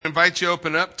invite you to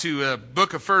open up to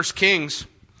book of 1 Kings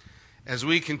as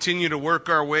we continue to work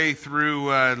our way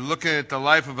through looking at the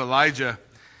life of Elijah.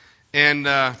 And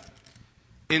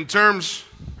in terms,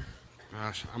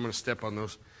 I'm going to step on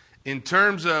those. In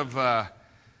terms of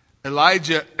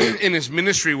Elijah in his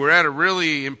ministry, we're at a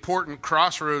really important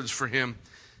crossroads for him.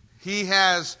 He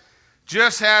has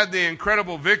just had the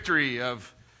incredible victory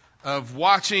of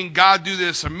watching God do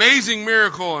this amazing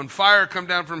miracle and fire come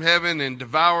down from heaven and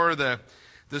devour the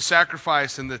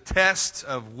sacrifice and the test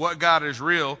of what God is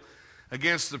real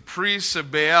against the priests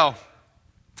of Baal.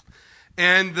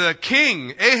 And the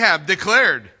king, Ahab,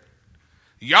 declared,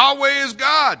 Yahweh is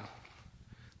God.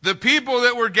 The people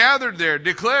that were gathered there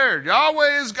declared,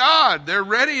 Yahweh is God. They're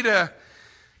ready to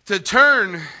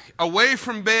turn away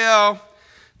from Baal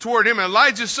toward him.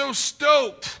 Elijah's so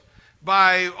stoked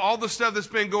by all the stuff that's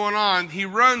been going on, he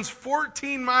runs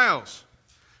 14 miles.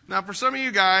 Now, for some of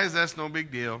you guys, that's no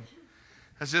big deal.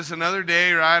 That's just another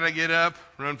day, right? I get up,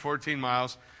 run 14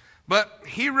 miles. But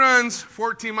he runs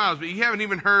 14 miles, but you haven't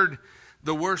even heard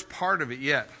the worst part of it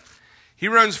yet. He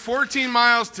runs 14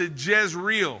 miles to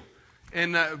Jezreel.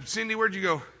 And Cindy, where'd you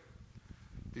go?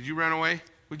 Did you run away?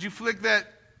 Would you flick that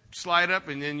slide up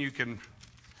and then you can...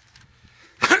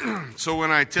 So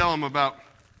when I tell them about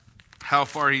how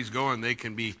far he's going, they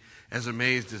can be as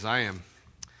amazed as I am.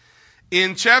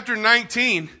 In chapter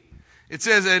 19, it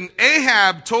says, And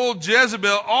Ahab told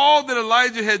Jezebel all that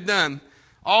Elijah had done,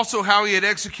 also how he had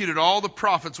executed all the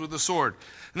prophets with the sword.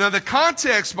 Now the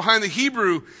context behind the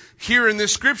Hebrew here in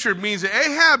this scripture means that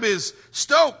Ahab is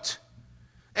stoked.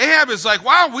 Ahab is like,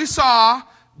 wow, we saw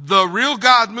the real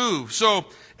God move. So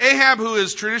Ahab, who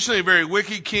is traditionally a very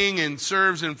wicked king and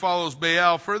serves and follows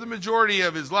Baal for the majority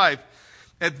of his life,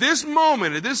 at this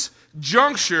moment, at this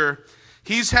juncture,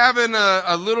 he's having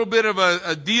a little bit of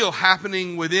a deal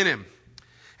happening within him.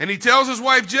 And he tells his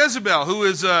wife Jezebel, who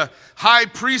is a high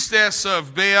priestess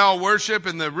of Baal worship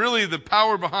and really the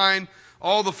power behind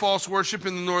all the false worship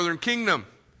in the northern kingdom.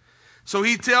 So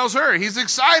he tells her, he's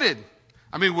excited.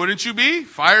 I mean, wouldn't you be?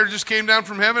 Fire just came down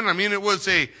from heaven. I mean, it was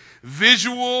a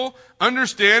visual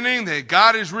understanding that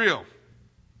God is real.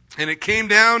 And it came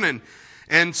down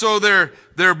and so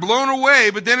they're blown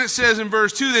away. But then it says in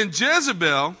verse 2, Then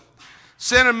Jezebel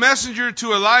sent a messenger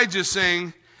to Elijah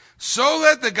saying, So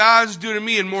let the gods do to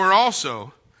me and more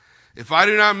also, if I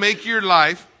do not make your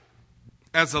life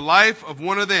as the life of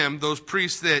one of them, those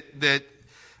priests that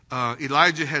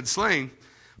Elijah had slain,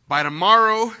 by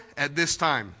tomorrow at this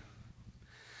time.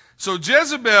 So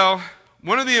Jezebel,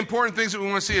 one of the important things that we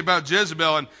want to see about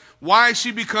Jezebel and why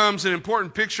she becomes an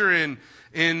important picture in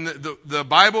the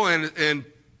Bible and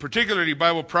particularly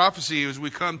Bible prophecy as we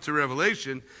come to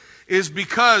Revelation, is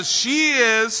because she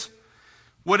is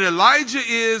what Elijah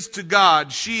is to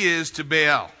God, she is to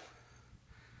Baal.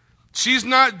 She's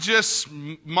not just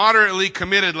moderately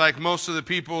committed like most of the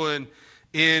people in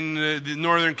the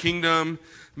northern kingdom,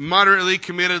 moderately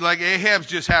committed like Ahab's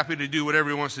just happy to do whatever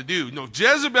he wants to do. No,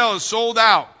 Jezebel is sold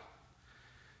out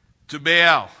to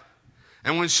Baal.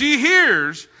 And when she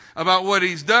hears about what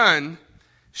he's done,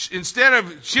 she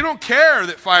don't care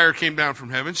that fire came down from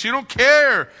heaven. She don't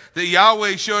care that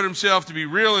Yahweh showed himself to be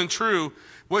real and true.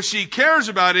 What she cares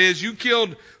about is you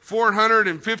killed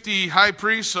 450 high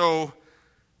priests, so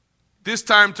this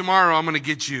time tomorrow I'm going to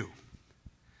get you.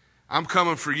 I'm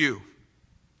coming for you.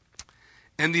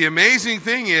 And the amazing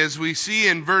thing is, we see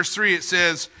in verse 3, it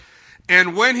says,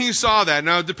 And when he saw that,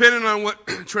 now depending on what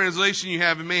translation you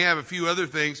have, it may have a few other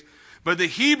things, but the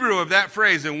Hebrew of that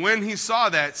phrase, and when he saw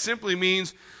that, simply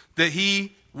means that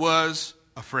he was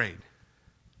afraid.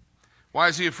 Why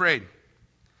is he afraid?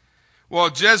 Well,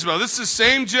 Jezebel, this is the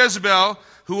same Jezebel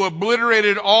who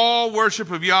obliterated all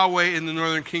worship of Yahweh in the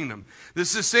northern kingdom. This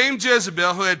is the same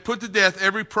Jezebel who had put to death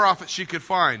every prophet she could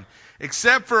find.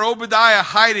 Except for Obadiah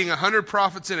hiding 100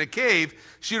 prophets in a cave,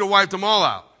 she'd have wiped them all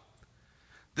out.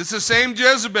 This is the same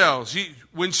Jezebel.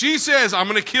 When she says, I'm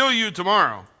going to kill you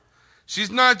tomorrow,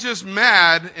 she's not just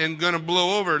mad and going to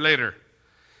blow over later.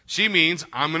 She means,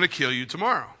 I'm going to kill you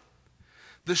tomorrow.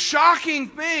 The shocking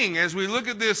thing as we look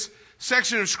at this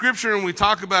section of Scripture and we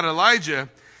talk about Elijah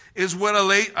is what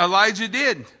Elijah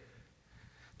did.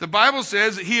 The Bible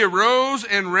says that he arose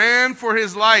and ran for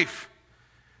his life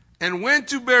and went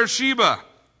to Beersheba.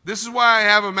 This is why I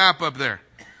have a map up there.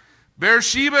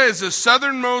 Beersheba is the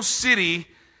southernmost city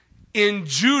in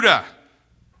Judah.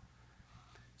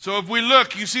 So if we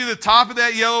look, you see the top of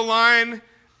that yellow line,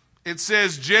 it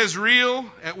says Jezreel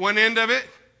at one end of it.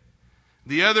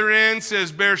 The other end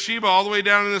says Beersheba all the way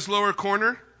down in this lower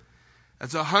corner.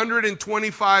 That's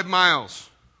 125 miles.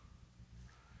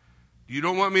 You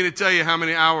don't want me to tell you how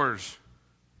many hours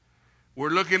we're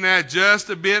looking at just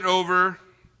a bit over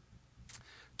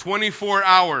 24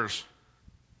 hours.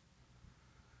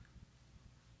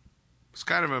 It's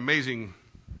kind of an amazing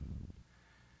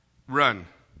run.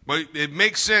 But it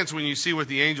makes sense when you see what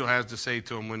the angel has to say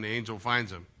to him when the angel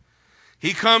finds him.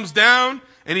 He comes down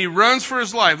and he runs for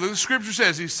his life. Look, the scripture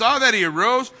says, he saw that, he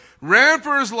arose, ran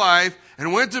for his life,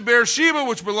 and went to Beersheba,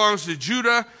 which belongs to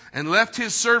Judah, and left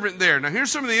his servant there. Now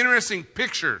here's some of the interesting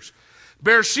pictures.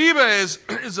 Beersheba is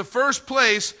the first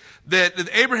place that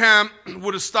Abraham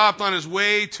would have stopped on his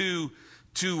way to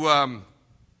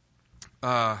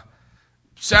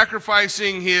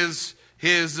sacrificing his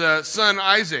son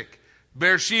Isaac.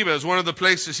 Beersheba is one of the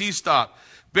places he stopped.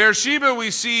 Beersheba,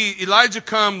 we see Elijah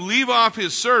come, leave off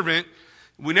his servant.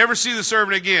 We never see the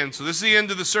servant again. So this is the end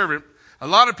of the servant. A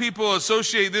lot of people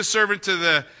associate this servant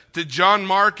to John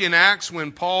Mark in Acts,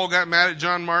 when Paul got mad at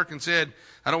John Mark and said,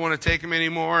 I don't want to take him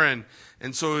anymore.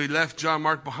 And so he left John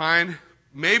Mark behind.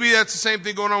 Maybe that's the same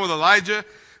thing going on with Elijah.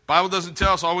 Bible doesn't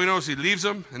tell us. All we know is he leaves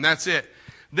him, and that's it.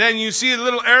 Then you see a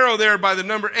little arrow there by the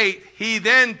number 8. He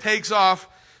then takes off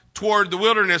toward the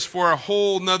wilderness for a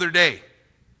whole nother day.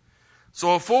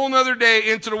 So a full another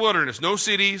day into the wilderness. No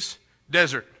cities,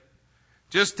 desert.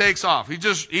 Just takes off. He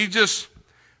just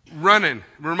running.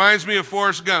 Reminds me of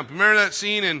Forrest Gump. Remember that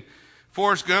scene in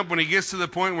Forrest Gump when he gets to the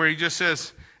point where he just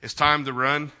says, it's time to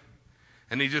run?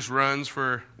 And he just runs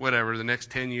for whatever, the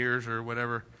next 10 years or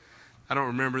whatever. I don't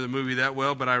remember the movie that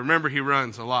well, but I remember he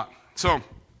runs a lot. So,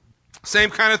 same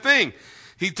kind of thing.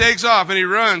 He takes off and he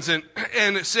runs, and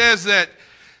it says that,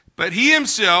 but he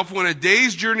himself went a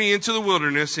day's journey into the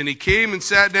wilderness, and he came and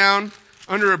sat down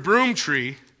under a broom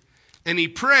tree, and he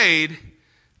prayed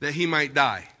that he might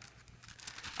die.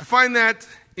 I find that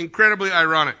incredibly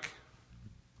ironic.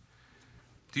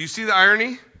 Do you see the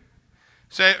irony?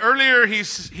 Say earlier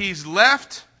he's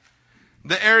left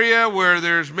the area where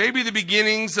there's maybe the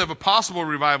beginnings of a possible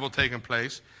revival taking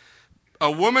place.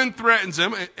 A woman threatens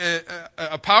him,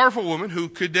 a powerful woman who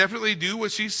could definitely do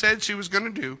what she said she was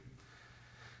going to do.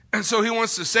 And so he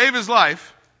wants to save his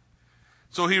life.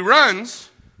 So he runs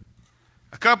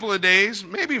a couple of days,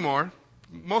 maybe more.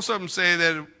 Most of them say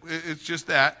that it's just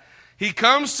that. He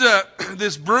comes to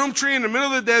this broom tree in the middle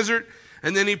of the desert,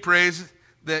 and then he prays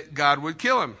that God would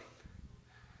kill him.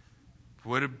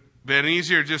 Would have been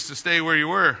easier just to stay where you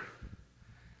were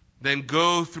than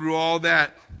go through all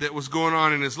that was going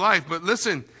on in his life. But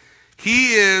listen,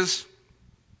 he is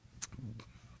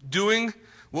doing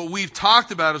what we've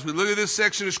talked about as we look at this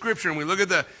section of Scripture, and we look at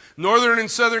the northern and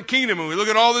southern kingdom, and we look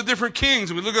at all the different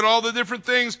kings, and we look at all the different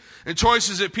things and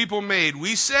choices that people made.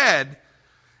 We said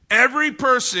every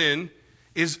person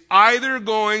is either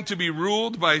going to be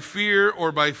ruled by fear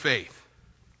or by faith.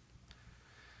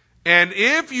 And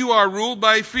if you are ruled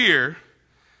by fear,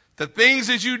 the things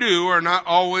that you do are not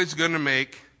always going to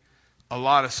make a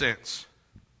lot of sense.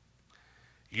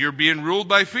 You're being ruled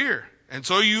by fear. And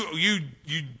so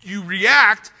you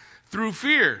react through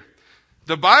fear.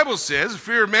 The Bible says the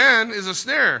fear of man is a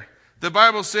snare. The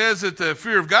Bible says that the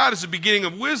fear of God is the beginning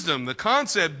of wisdom. The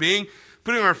concept being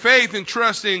putting our faith and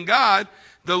trust in God,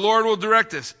 the Lord will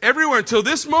direct us. Everywhere until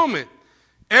this moment,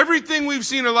 everything we've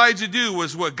seen Elijah do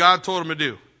was what God told him to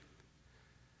do.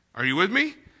 Are you with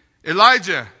me?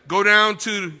 Elijah, go down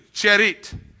to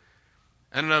Cherit,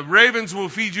 and the ravens will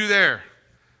feed you there.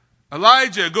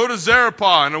 Elijah, go to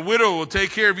Zarephath, and a widow will take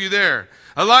care of you there.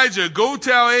 Elijah, go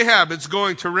tell Ahab it's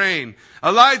going to rain.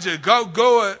 Elijah,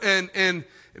 go and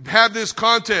have this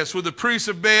contest with the priests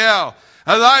of Baal.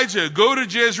 Elijah, go to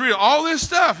Jezreel. All this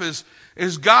stuff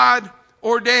is God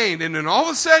ordained. And then all of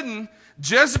a sudden,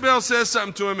 Jezebel says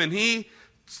something to him, and he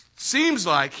seems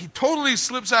like he totally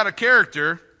slips out of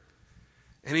character,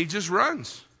 and he just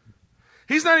runs.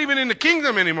 He's not even in the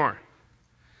kingdom anymore.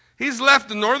 He's left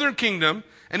the northern kingdom,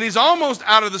 and he's almost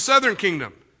out of the southern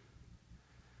kingdom.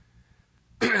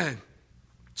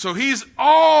 So he's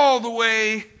all the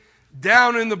way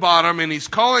down in the bottom, and he's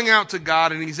calling out to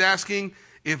God, and he's asking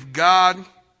if God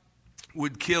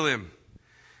would kill him.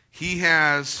 He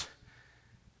has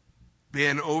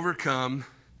been overcome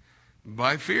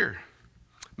by fear.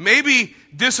 Maybe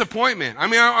disappointment. I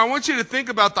mean, I want you to think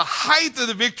about the height of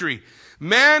the victory.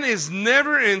 Man is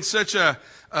never in such a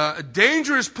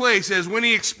dangerous place as when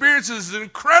he experiences an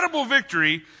incredible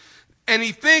victory and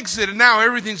he thinks that now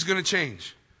everything's going to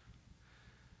change.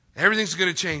 Everything's going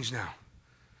to change now.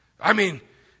 I mean,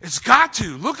 it's got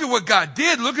to. Look at what God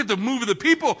did. Look at the move of the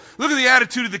people. Look at the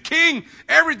attitude of the king.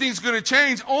 Everything's going to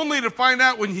change, only to find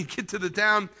out when you get to the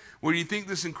town where you think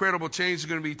this incredible change is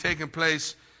going to be taking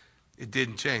place, it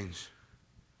didn't change.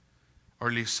 Or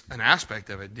at least an aspect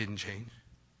of it didn't change.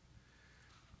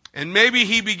 And maybe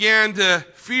he began to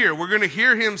fear. We're going to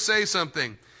hear him say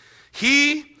something.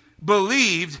 He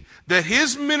believed that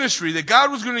his ministry, that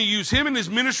God was going to use him in his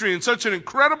ministry in such an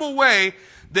incredible way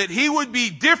that he would be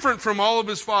different from all of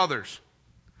his fathers.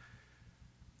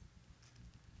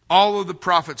 All of the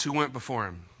prophets who went before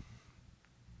him.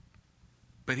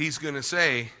 But he's going to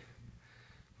say,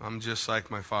 I'm just like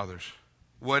my fathers.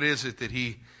 What is it that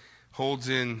he holds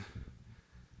in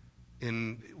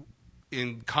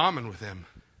common with them?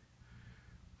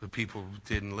 The people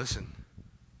didn't listen.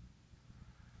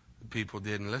 The people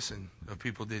didn't listen. The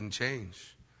people didn't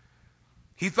change.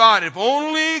 He thought if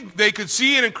only they could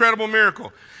see an incredible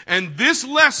miracle. And this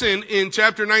lesson in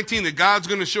chapter 19 that God's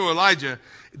going to show Elijah,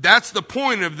 that's the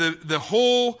point of the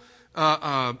whole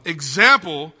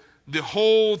example, the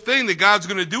whole thing that God's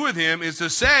going to do with him is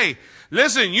to say,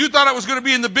 listen, you thought it was going to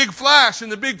be in the big flash, in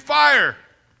the big fire.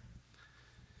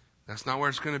 That's not where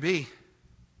it's going to be.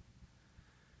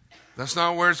 That's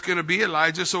not where it's going to be,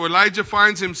 Elijah. So Elijah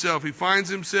finds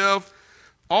himself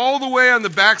all the way on the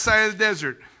backside of the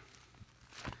desert.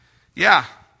 Yeah,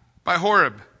 by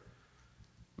Horeb.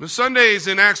 The Sundays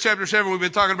in Acts chapter 7, we've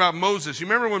been talking about Moses. You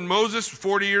remember when Moses was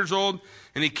 40 years old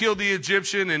and he killed the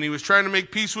Egyptian and he was trying to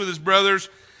make peace with his brothers?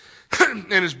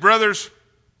 And his brothers,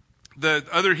 the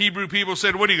other Hebrew people,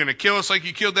 said, what, are you going to kill us like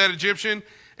you killed that Egyptian?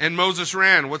 And Moses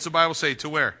ran. What's the Bible say? To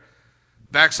where?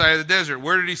 Backside of the desert.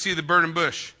 Where did he see the burning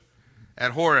bush?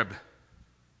 At Horeb.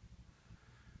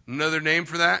 Another name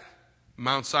for that?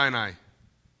 Mount Sinai.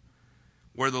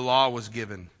 Where the law was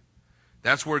given.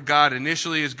 That's where God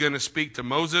initially is going to speak to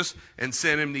Moses and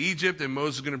send him to Egypt. And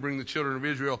Moses is going to bring the children of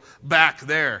Israel back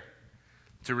there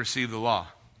to receive the law.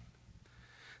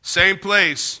 Same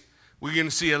place. We're going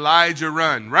to see Elijah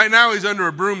run. Right now he's under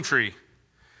a broom tree.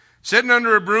 Sitting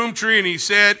under a broom tree, and he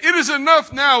said, it is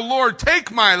enough now, Lord,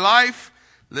 take my life.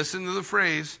 Listen to the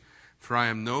phrase, for I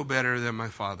am no better than my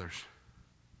fathers.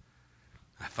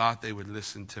 I thought they would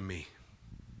listen to me.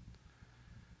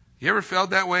 You ever felt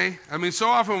that way? I mean, so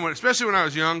often, especially when I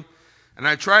was young, and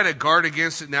I try to guard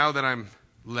against it now that I'm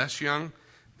less young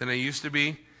than I used to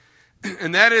be.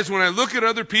 And that is when I look at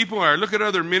other people, or I look at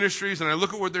other ministries, and I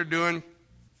look at what they're doing,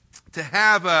 to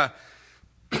have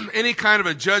any kind of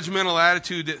a judgmental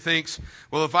attitude that thinks,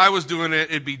 well, if I was doing it,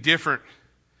 it'd be different.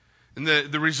 And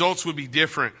the results would be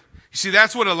different. You see,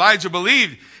 that's what Elijah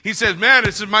believed. He said, man,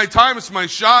 this is my time, it's my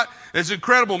shot, it's an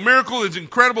incredible miracle, it's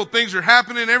incredible things are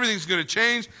happening, everything's going to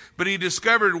change. But he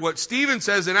discovered what Stephen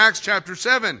says in Acts chapter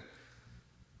 7,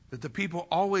 that the people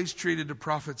always treated the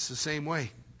prophets the same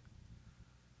way.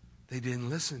 They didn't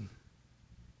listen.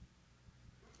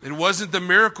 It wasn't the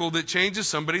miracle that changes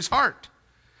somebody's heart.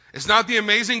 It's not the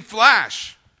amazing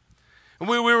flash. And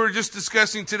we were just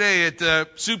discussing today at the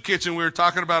Soup Kitchen, we were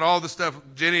talking about all the stuff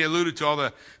Jenny alluded to, all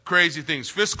the crazy things.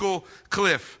 Fiscal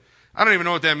cliff. I don't even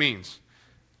know what that means.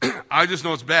 I just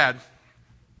know it's bad.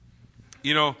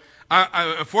 You know,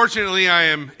 unfortunately, I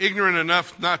am ignorant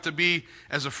enough not to be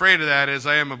as afraid of that as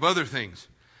I am of other things.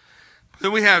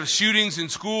 Then we have shootings in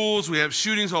schools. We have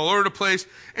shootings all over the place.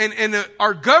 And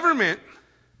our government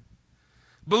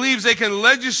believes they can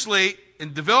legislate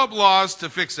and develop laws to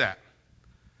fix that.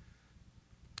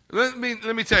 Let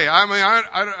me tell you,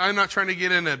 I'm not trying to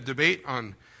get in a debate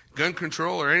on gun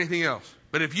control or anything else.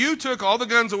 But if you took all the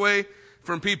guns away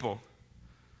from people,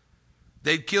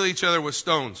 they'd kill each other with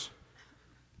stones.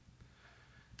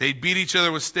 They'd beat each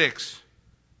other with sticks.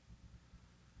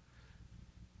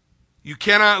 You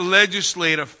cannot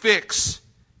legislate a fix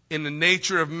in the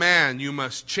nature of man. You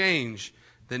must change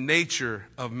the nature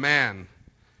of man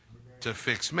to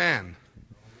fix man.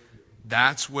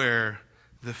 That's where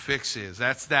the fix is.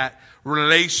 That's that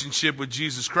relationship with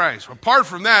Jesus Christ. Apart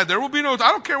from that, there will be no, I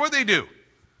don't care what they do.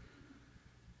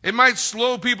 It might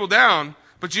slow people down,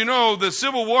 but you know, the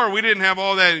Civil War, we didn't have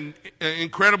all that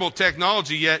incredible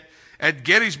technology yet. At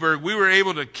Gettysburg, we were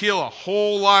able to kill a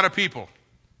whole lot of people.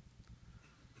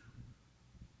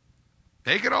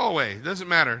 Take it all away. It doesn't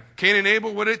matter. Cain and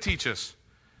Abel, what did it teach us?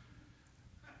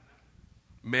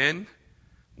 Men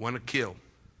want to kill.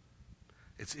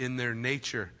 It's in their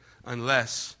nature,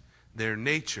 unless their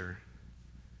nature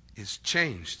is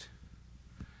changed.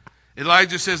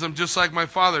 Elijah says, I'm just like my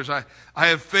fathers. I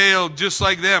have failed just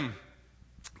like them.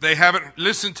 They haven't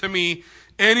listened to me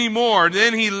anymore.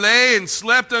 Then he lay and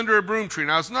slept under a broom tree.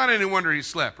 Now, it's not any wonder he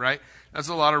slept, right? That's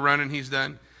a lot of running he's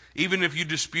done. Even if you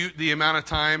dispute the amount of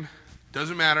time,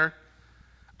 doesn't matter.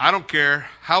 I don't care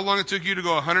how long it took you to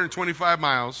go 125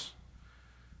 miles.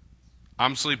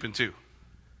 I'm sleeping too.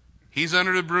 He's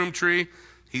under the broom tree.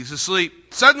 He's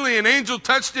asleep. Suddenly an angel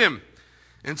touched him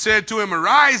and said to him,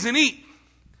 arise and eat.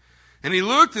 And he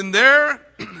looked, and there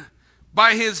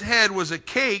by his head was a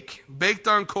cake baked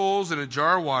on coals and a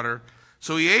jar of water.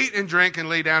 So he ate and drank and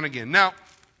lay down again. Now,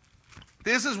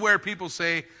 this is where people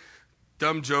say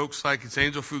dumb jokes like it's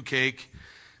angel food cake.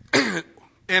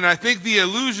 And I think the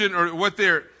illusion, or what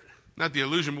they're, not the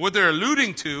illusion, but what they're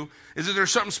alluding to is that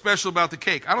there's something special about the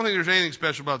cake. I don't think there's anything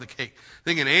special about the cake. I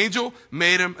think an angel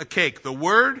made him a cake. The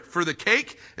word for the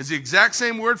cake is the exact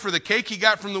same word for the cake he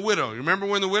got from the widow. You remember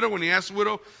when he asked the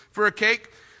widow for a cake?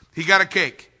 He got a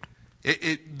cake.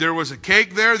 There was a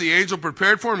cake there. The angel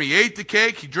prepared for him. He ate the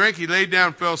cake. He drank. He laid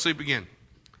down, fell asleep again.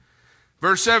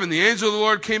 Verse 7, the angel of the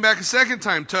Lord came back a second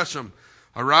time, touched him.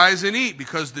 Arise and eat,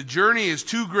 because the journey is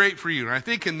too great for you. And I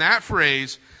think in that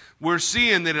phrase, we're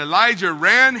seeing that Elijah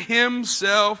ran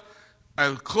himself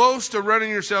as close to running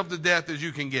yourself to death as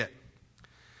you can get.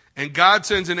 And God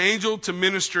sends an angel to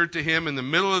minister to him in the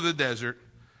middle of the desert,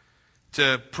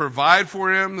 to provide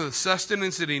for him the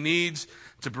sustenance that he needs,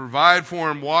 to provide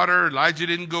for him water. Elijah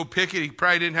didn't go pick it. He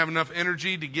probably didn't have enough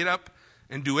energy to get up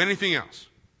and do anything else.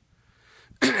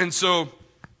 And so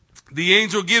the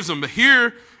angel gives him. But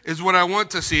here is what I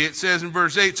want to see. It says in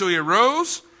verse 8, so he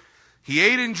arose, he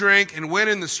ate and drank, and went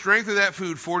in the strength of that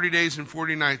food 40 days and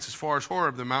 40 nights as far as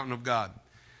Horeb, the mountain of God.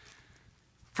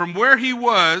 From where he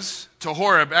was to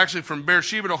Horeb, actually from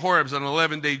Beersheba to Horeb is an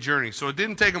 11-day journey. So it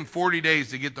didn't take him 40 days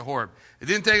to get to Horeb. It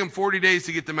didn't take him 40 days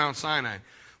to get to Mount Sinai.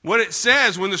 What it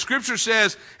says, when the scripture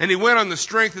says, and he went on the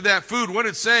strength of that food, what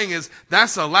it's saying is,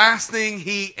 that's the last thing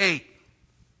he ate.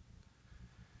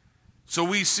 So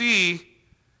we see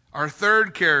our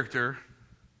third character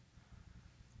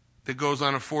that goes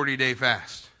on a 40-day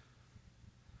fast.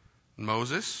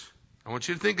 Moses. I want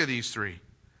you to think of these three.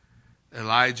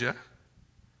 Elijah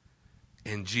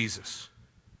and Jesus.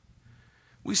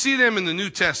 We see them in the New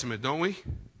Testament, don't we?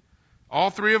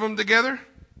 All three of them together.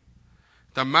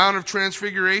 The Mount of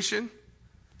Transfiguration.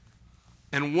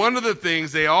 And one of the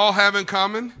things they all have in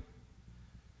common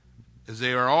is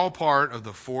they are all part of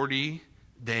the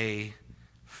 40-day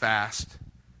fast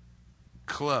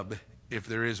club, if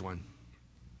there is one.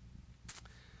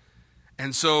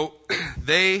 And so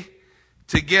they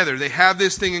together, they have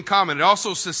this thing in common. It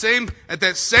also is the same, at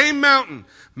that same mountain,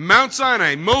 Mount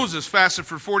Sinai, Moses fasted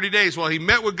for 40 days while he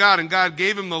met with God, and God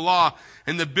gave him the law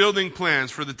and the building plans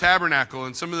for the tabernacle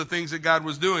and some of the things that God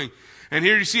was doing. And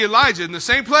here you see Elijah in the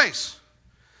same place.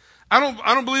 I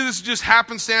don't believe this is just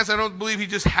happenstance. I don't believe he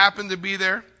just happened to be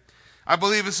there. I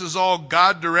believe this is all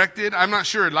God directed. I'm not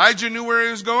sure Elijah knew where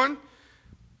he was going.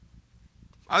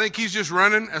 I think he's just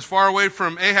running as far away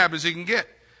from Ahab as he can get.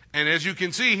 And as you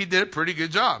can see, he did a pretty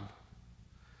good job.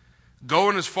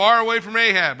 Going as far away from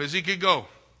Ahab as he could go.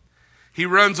 He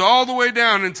runs all the way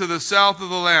down into the south of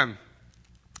the land.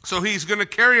 So he's going to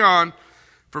carry on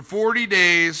for 40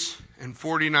 days and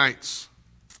 40 nights.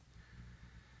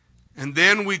 And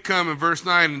then we come in verse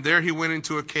 9, and there he went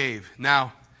into a cave.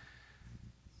 Now,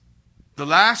 the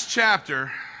last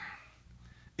chapter,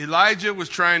 Elijah was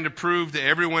trying to prove to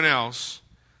everyone else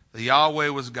that Yahweh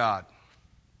was God.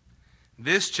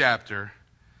 This chapter,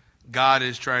 God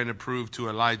is trying to prove to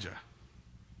Elijah.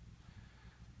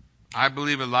 I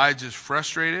believe Elijah is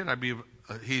frustrated. I believe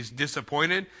he's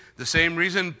disappointed. The same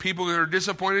reason people are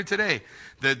disappointed today.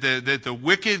 That the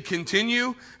wicked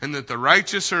continue and that the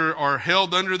righteous are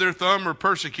held under their thumb or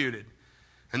persecuted.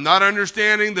 And not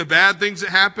understanding the bad things that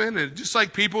happen. And just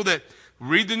like people that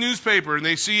read the newspaper and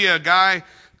they see a guy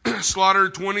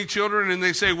slaughtered 20 children and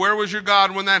they say, where was your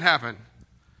God when that happened?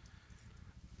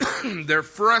 They're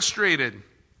frustrated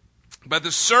by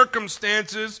the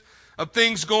circumstances of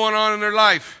things going on in their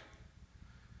life.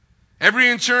 Every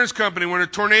insurance company, when a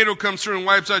tornado comes through and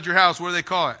wipes out your house, what do they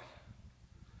call it?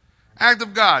 Act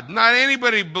of God. Not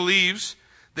anybody believes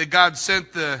that God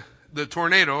sent the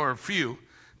tornado, or few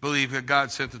believe that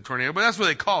God sent the tornado, but that's what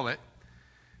they call it.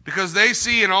 Because they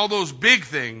see in all those big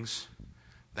things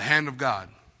the hand of God.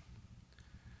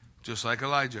 Just like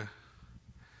Elijah.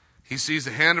 He sees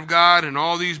the hand of God in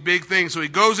all these big things. So he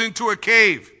goes into a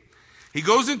cave. He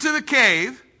goes into the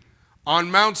cave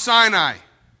on Mount Sinai.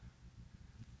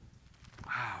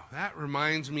 Wow, that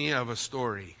reminds me of a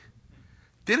story.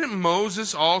 Didn't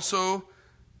Moses also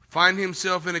find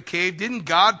himself in a cave? Didn't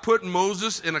God put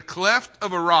Moses in a cleft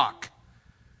of a rock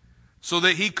so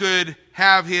that he could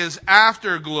have his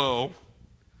afterglow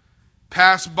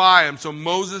pass by him so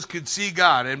Moses could see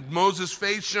God? And Moses'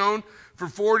 face shone for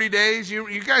 40 days.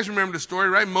 You guys remember the story,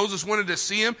 right? Moses wanted to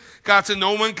see him. God said,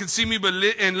 no one can see me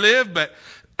and live. But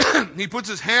he puts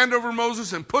his hand over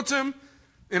Moses and puts him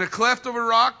in a cleft of a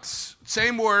rock.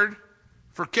 Same word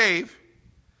for cave.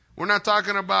 We're not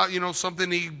talking about,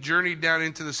 something he journeyed down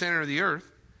into the center of the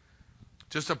earth.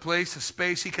 Just a place, a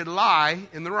space he could lie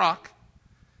in the rock.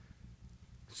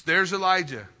 There's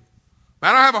Elijah.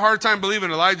 I don't have a hard time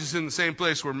believing Elijah's in the same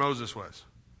place where Moses was.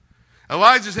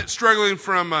 Elijah's struggling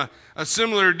from a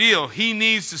similar deal. He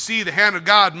needs to see the hand of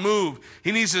God move.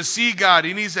 He needs to see God.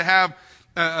 He needs to have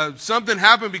something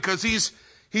happen because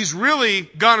he's really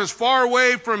gone as far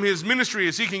away from his ministry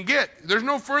as he can get. There's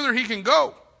no further he can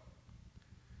go.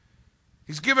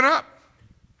 He's given up.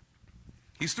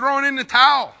 He's throwing in the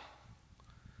towel.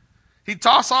 He'd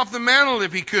toss off the mantle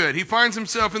if he could. He finds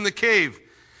himself in the cave.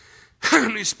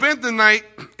 He spent the night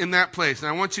in that place. And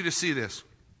I want you to see this.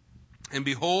 And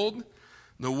behold,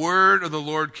 the word of the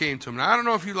Lord came to him. Now, I don't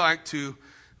know if you like to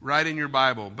write in your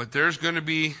Bible, but there's going to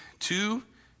be 2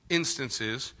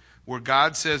 instances where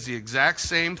God says the exact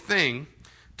same thing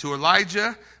to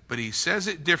Elijah, but he says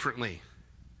it differently.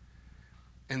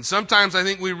 And sometimes I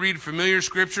think we read familiar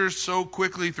scriptures so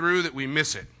quickly through that we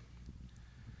miss it.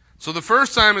 So the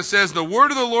first time it says, the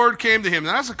word of the Lord came to him.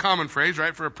 Now, that's a common phrase,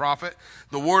 right, for a prophet.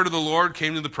 The word of the Lord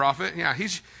came to the prophet. Yeah,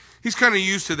 he's kind of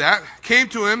used to that. Came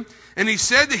to him, and he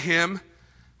said to him,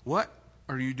 what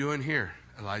are you doing here,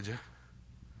 Elijah?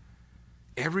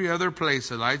 Every other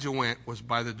place Elijah went was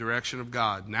by the direction of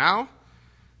God. Now,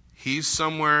 he's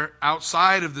somewhere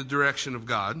outside of the direction of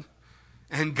God.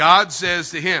 And God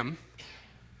says to him,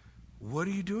 what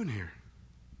are you doing here?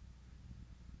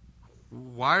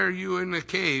 Why are you in a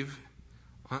cave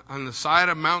on the side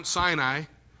of Mount Sinai,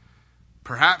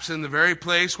 perhaps in the very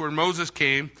place where Moses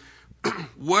came?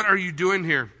 What are you doing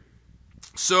here?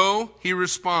 So he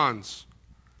responds,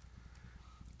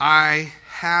 I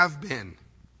have been.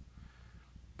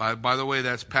 By the way,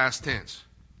 that's past tense.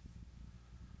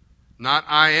 Not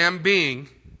I am being.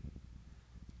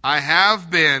 I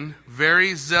have been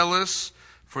very zealous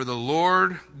for the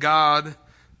Lord God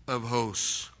of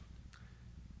hosts.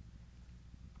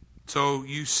 So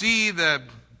you see that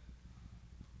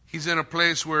he's in a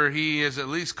place where he is at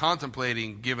least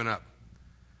contemplating giving up.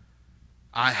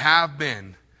 I have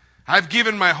been. I've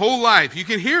given my whole life. You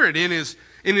can hear it in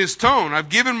his tone. I've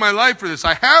given my life for this.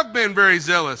 I have been very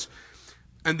zealous.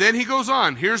 And then he goes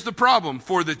on. Here's the problem.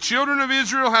 For the children of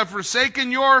Israel have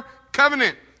forsaken your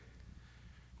covenant.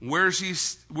 Where's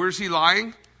he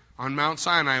lying? On Mount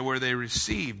Sinai, where they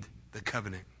received the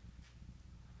covenant.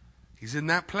 He's in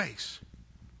that place.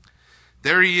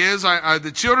 There he is.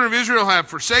 The children of Israel have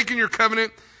forsaken your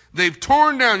covenant. They've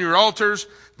torn down your altars.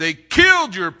 They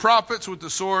killed your prophets with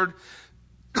the sword.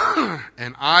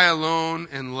 And I alone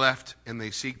am left, and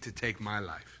they seek to take my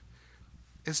life.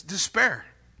 It's despair.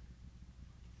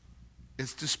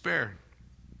 It's despair.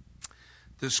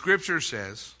 The scripture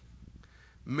says,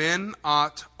 men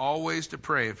ought always to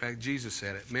pray. In fact, Jesus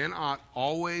said it. Men ought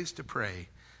always to pray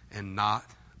and not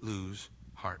lose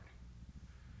heart.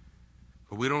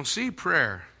 But we don't see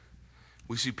prayer.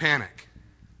 We see panic.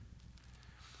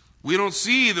 We don't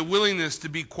see the willingness to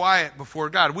be quiet before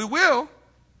God. We will,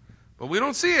 but we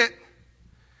don't see it.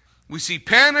 We see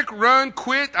panic, run,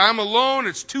 quit. I'm alone.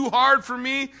 It's too hard for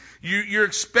me. You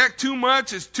expect too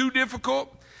much. It's too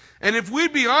difficult. And if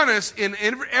we'd be honest, in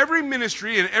every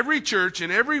ministry, in every church,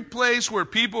 in every place where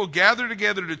people gather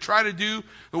together to try to do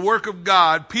the work of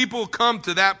God, people come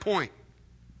to that point.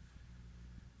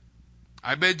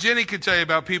 I bet Jenny could tell you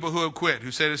about people who have quit,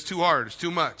 who said it's too hard, it's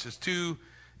too much, it's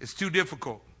too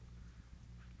difficult.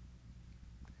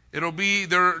 It'll be,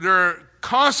 there are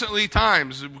constantly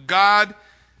times God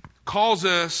calls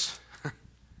us,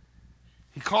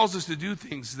 He calls us to do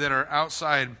things that are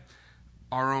outside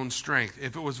our own strength.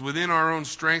 If it was within our own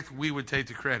strength, we would take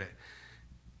the credit.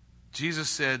 Jesus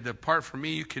said, apart from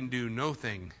me, you can do no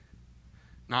thing.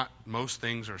 Not most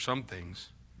things or some things.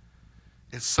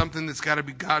 It's something that's got to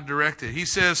be God directed. He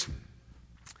says,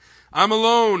 I'm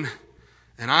alone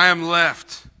and I am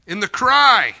left. In the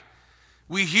cry,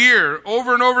 we hear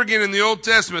over and over again in the Old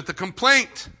Testament, the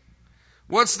complaint.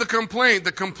 What's the complaint?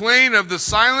 The complaint of the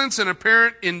silence and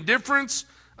apparent indifference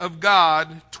of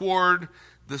God toward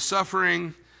the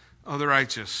suffering of the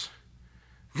righteous.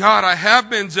 God, I have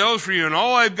been zealous for you, and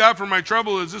all I've got for my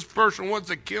trouble is this person wants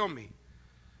to kill me.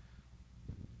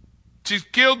 She's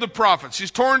killed the prophets.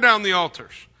 She's torn down the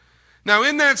altars. Now,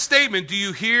 in that statement, do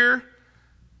you hear,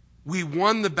 we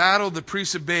won the battle of the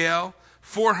priests of Baal.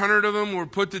 400 of them were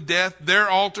put to death. Their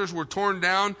altars were torn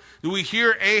down. Do we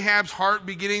hear Ahab's heart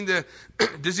beginning to...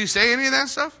 Does he say any of that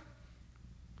stuff?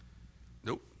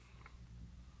 Nope.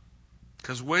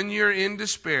 Because when you're in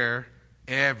despair,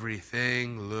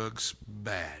 everything looks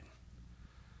bad.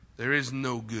 There is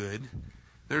no good.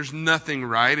 There's nothing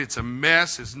right. It's a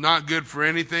mess. It's not good for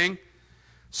anything.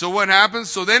 So what happens?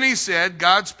 So then he said,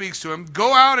 God speaks to him,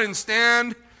 go out and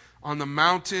stand on the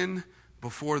mountain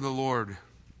before the Lord.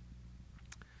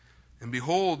 And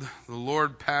behold, the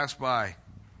Lord passed by.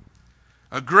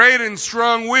 A great and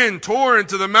strong wind tore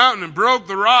into the mountain and broke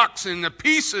the rocks into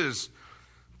pieces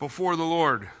before the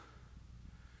Lord.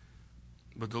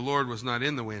 But the Lord was not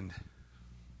in the wind.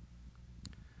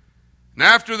 And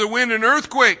after the wind, an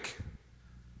earthquake.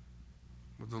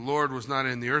 But the Lord was not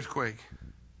in the earthquake.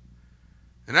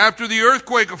 And after the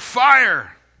earthquake, a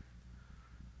fire.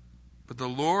 But the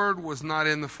Lord was not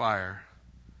in the fire.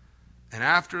 And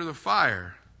after the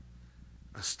fire,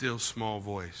 a still small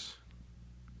voice.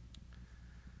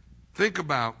 Think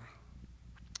about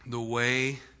the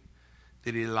way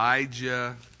that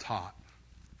Elijah taught.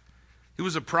 He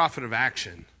was a prophet of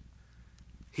action.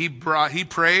 He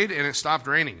prayed and it stopped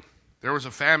raining. There was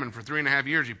a famine for 3.5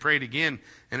 years. He prayed again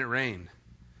and it rained.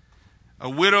 A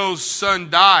widow's son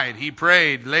died. He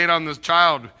prayed, laid on the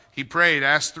child. He prayed,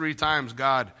 asked 3 times.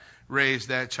 God raised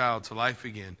that child to life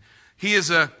again. He is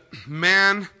a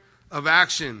man of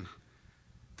action.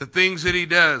 The things that he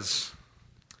does.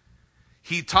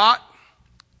 He taught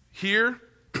here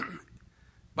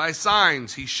by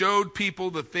signs. He showed people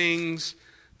the things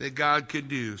that God could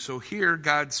do. So here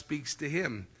God speaks to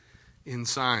him in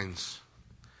signs.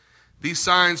 These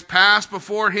signs pass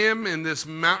before him in this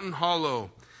mountain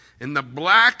hollow, in the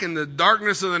black and the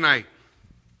darkness of the night.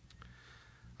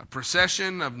 A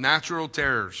procession of natural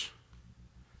terrors.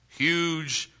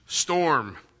 Huge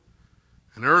storm,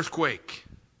 an earthquake,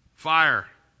 fire.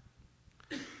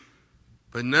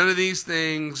 But none of these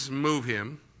things move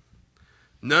him.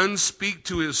 None speak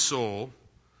to his soul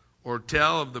or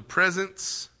tell of the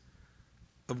presence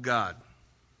of God.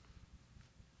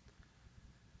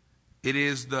 It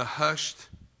is the hushed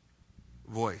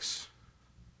voice,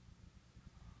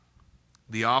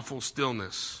 the awful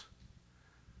stillness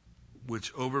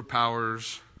which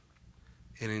overpowers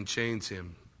and enchains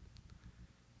him.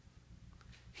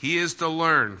 He is to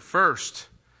learn first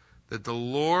that the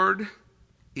Lord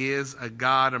is a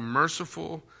God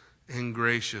merciful and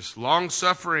gracious,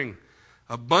 long-suffering,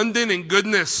 abundant in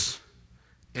goodness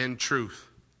and truth.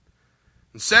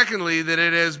 And secondly, that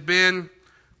it has been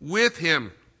with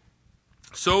him,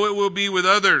 so it will be with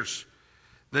others.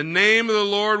 The name of the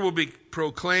Lord will be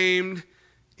proclaimed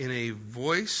in a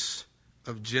voice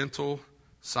of gentle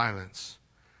silence.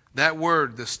 That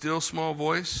word, the still small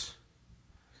voice,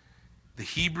 the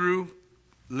Hebrew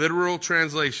literal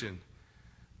translation,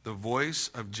 the voice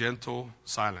of gentle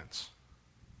silence.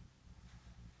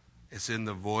 It's in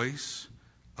the voice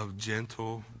of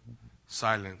gentle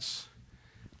silence.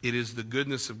 It is the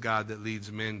goodness of God that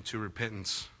leads men to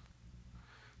repentance.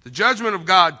 The judgment of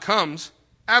God comes,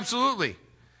 absolutely.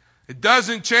 It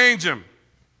doesn't change them.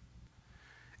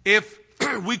 If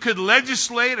we could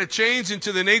legislate a change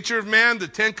into the nature of man, the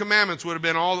 10 Commandments would have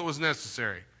been all that was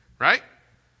necessary. Right?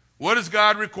 What does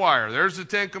God require? There's the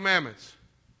 10 Commandments.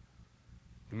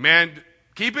 Man,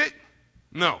 keep it?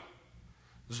 No.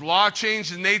 Does law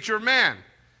change the nature of man?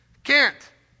 Can't.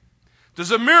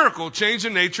 Does a miracle change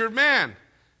the nature of man?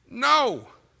 No.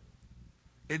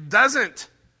 It doesn't.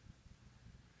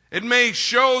 It may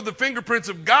show the fingerprints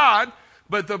of God,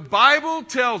 but the Bible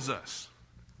tells us,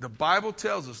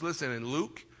 listen, in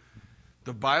Luke,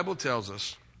 the Bible tells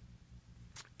us,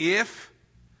 if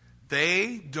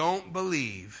they don't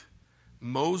believe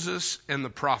Moses and the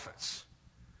prophets,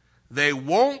 they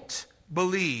won't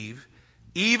believe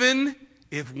even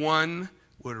if one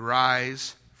would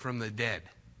rise from the dead.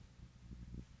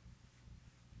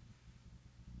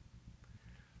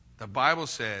 The Bible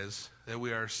says that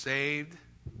we are saved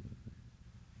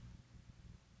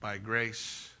by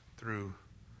grace through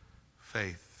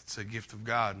faith. It's a gift of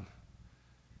God,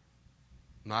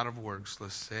 not of works,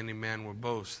 lest any man will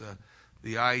boast.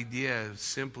 The idea of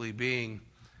simply being,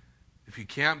 if you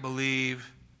can't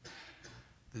believe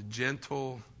the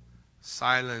gentle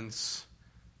silence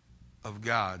of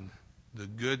God, the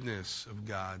goodness of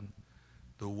God,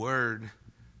 the Word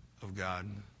of God,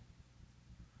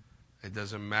 it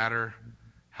doesn't matter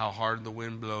how hard the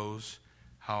wind blows,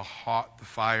 how hot the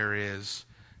fire is,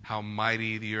 how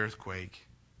mighty the earthquake,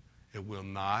 it will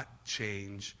not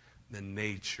change the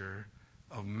nature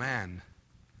of man.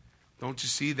 Don't you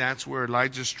see that's where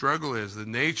Elijah's struggle is? The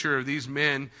nature of these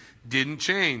men didn't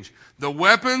change. The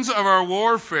weapons of our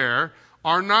warfare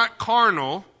are not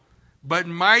carnal, but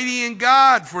mighty in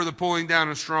God for the pulling down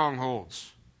of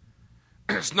strongholds.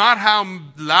 It's not how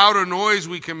loud a noise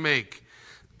we can make.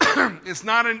 It's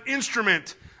not an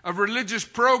instrument of religious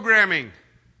programming.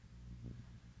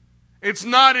 It's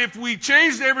not if we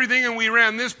changed everything and we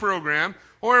ran this program,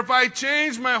 or if I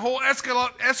changed my whole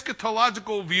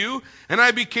eschatological view and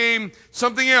I became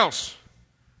something else.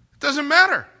 It doesn't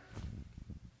matter.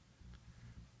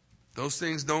 Those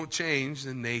things don't change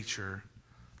the nature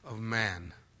of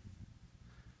man.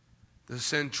 The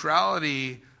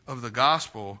centrality of the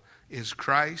gospel is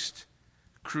Christ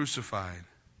crucified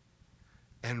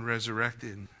and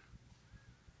resurrected.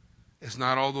 It's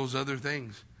not all those other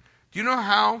things. Do you know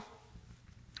how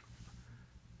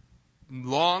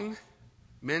long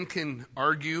men can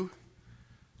argue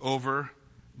over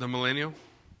the millennium?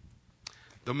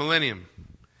 The millennium.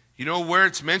 You know where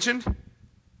it's mentioned?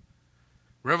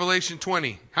 Revelation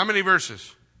 20. How many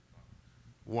verses?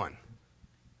 1.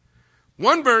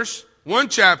 1 verse, 1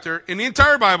 chapter in the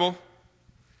entire Bible.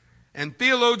 And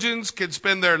theologians can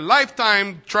spend their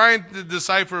lifetime trying to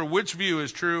decipher which view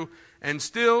is true and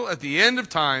still, at the end of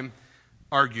time,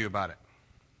 argue about it.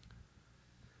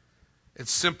 It's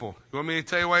simple. You want me to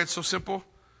tell you why it's so simple?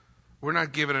 We're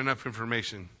not given enough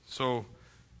information. So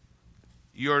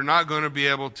you're not going to be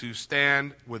able to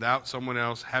stand without someone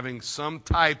else having some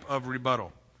type of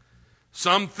rebuttal.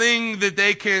 Something that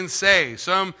they can say.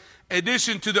 Some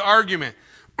addition to the argument.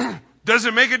 Does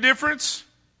it make a difference?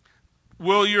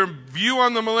 Will your view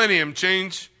on the millennium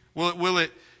change? Will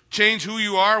it change who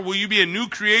you are? Will you be a new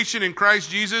creation in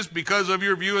Christ Jesus because of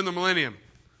your view in the millennium?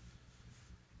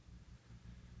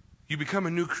 You become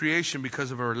a new creation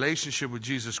because of a relationship with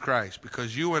Jesus Christ.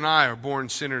 Because you and I are born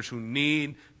sinners who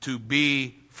need to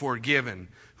be forgiven.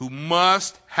 Who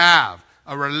must have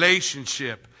a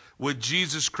relationship with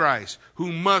Jesus Christ.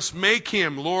 Who must make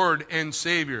Him Lord and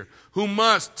Savior. Who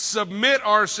must submit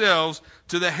ourselves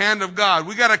to the hand of God.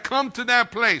 We got to come to that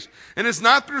place. And it's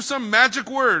not through some magic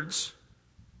words.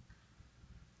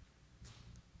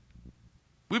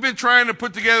 We've been trying to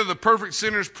put together the perfect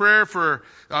sinner's prayer for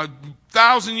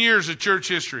 1,000 years of church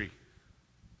history.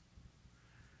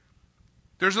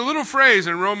 There's a little phrase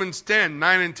in Romans 10,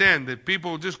 9 and 10 that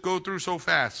people just go through so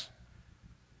fast.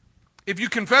 If you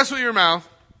confess with your mouth,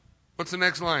 what's the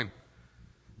next line?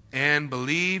 And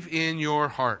believe in your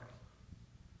heart.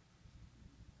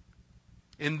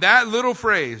 In that little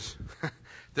phrase,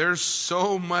 there's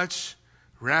so much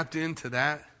wrapped into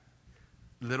that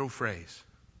little phrase.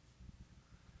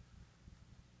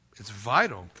 It's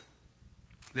vital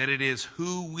that it is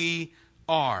who we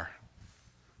are.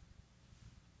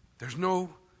 There's no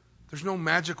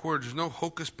magic words. There's no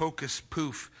hocus pocus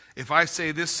poof. If I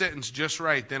say this sentence just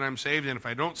right, then I'm saved. And if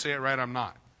I don't say it right, I'm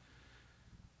not.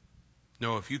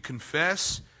 No, if you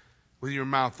confess with your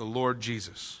mouth the Lord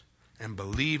Jesus and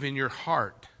believe in your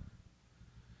heart,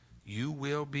 you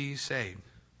will be saved.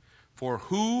 For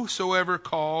whosoever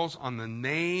calls on the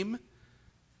name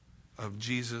of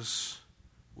Jesus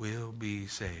will be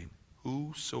saved.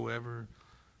 Whosoever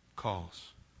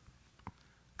calls,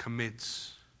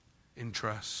 commits,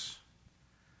 entrusts.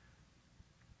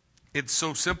 It's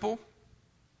so simple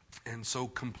and so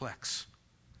complex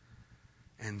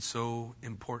and so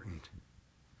important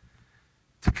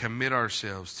to commit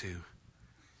ourselves to.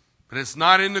 But it's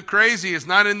not in the crazy, it's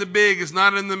not in the big, it's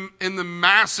not in the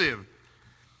massive.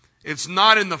 It's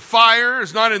not in the fire,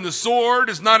 it's not in the sword,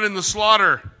 it's not in the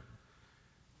slaughter.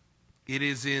 It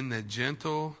is in the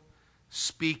gentle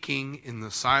speaking in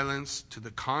the silence to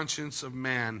the conscience of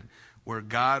man, where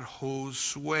God holds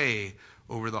sway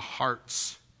over the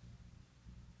hearts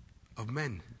of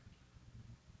men.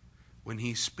 When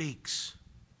He speaks,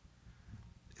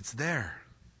 it's there.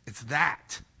 It's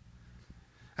that.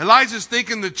 Elijah's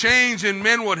thinking the change in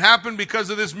men would happen because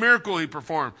of this miracle he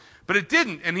performed. But it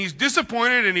didn't. And he's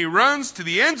disappointed and he runs to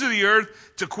the ends of the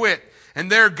earth to quit.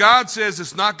 And there God says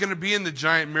it's not going to be in the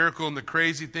giant miracle and the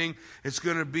crazy thing. It's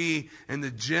going to be in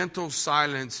the gentle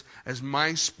silence as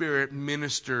my spirit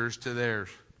ministers to theirs.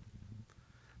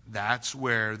 That's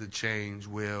where the change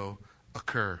will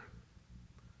occur.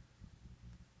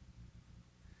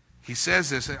 He says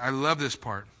this. I love this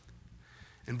part.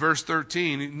 In verse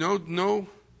 13, no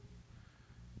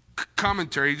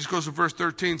commentary. He just goes to verse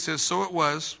 13. Says, so it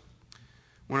was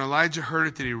when Elijah heard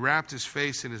it that he wrapped his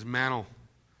face in his mantle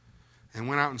and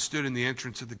went out and stood in the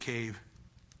entrance of the cave.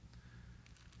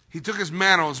 He took his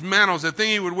mantle, the thing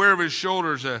he would wear over his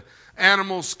shoulders,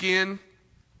 animal skin,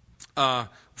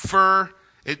 fur.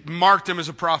 It marked him as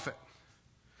a prophet.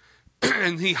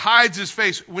 And he hides his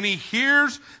face. When he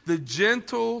hears the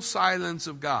gentle silence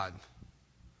of God,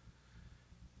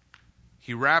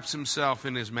 he wraps himself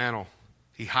in his mantle.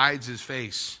 He hides his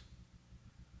face.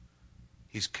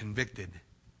 He's convicted.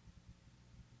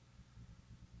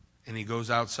 And he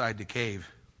goes outside the cave.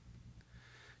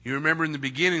 You remember in the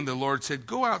beginning the Lord said,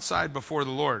 go outside before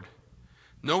the Lord.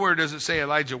 Nowhere does it say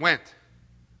Elijah went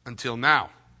until now.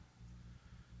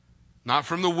 Not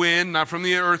from the wind, not from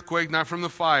the earthquake, not from the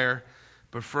fire,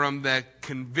 but from that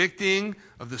convicting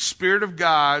of the Spirit of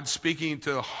God speaking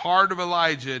to the heart of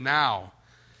Elijah. Now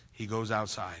he goes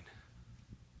outside.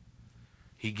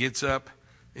 He gets up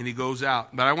and he goes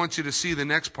out. But I want you to see the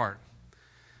next part.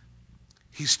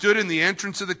 He stood in the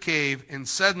entrance of the cave, and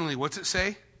suddenly, what's it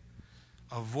say?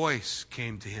 A voice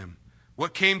came to him.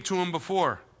 What came to him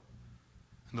before?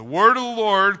 And the word of the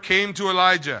Lord came to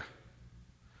Elijah.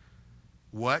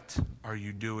 What are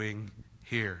you doing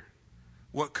here?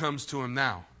 What comes to him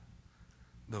now?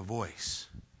 The voice.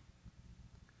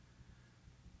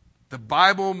 The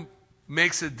Bible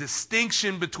makes a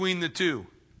distinction between the two.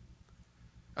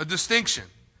 A distinction.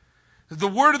 The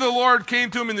word of the Lord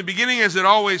came to him in the beginning as it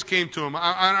always came to him.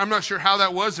 I'm not sure how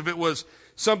that was, if it was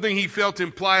something he felt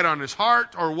implied on his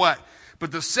heart or what.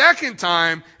 But the second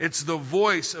time, it's the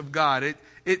voice of God.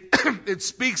 It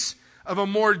speaks of a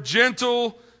more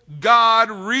gentle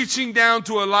God reaching down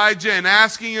to Elijah and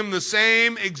asking him the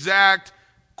same exact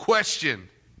question.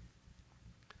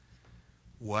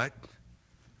 What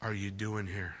are you doing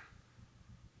here?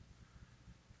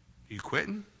 Are you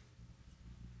quitting?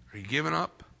 Are you giving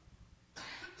up?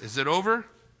 Is it over?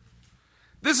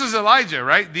 This is Elijah,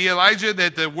 right? The Elijah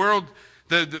that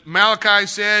the Malachi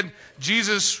said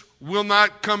Jesus will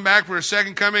not come back for a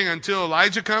second coming until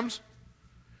Elijah comes.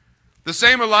 The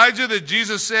same Elijah that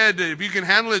Jesus said, if you can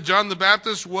handle it, John the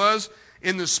Baptist was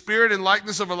in the spirit and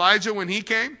likeness of Elijah when he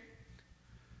came.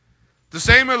 The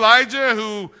same Elijah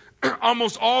who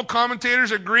almost all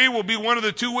commentators agree will be one of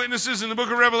the two witnesses in the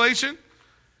book of Revelation.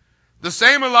 The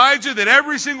same Elijah that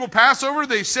every single Passover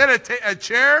they set a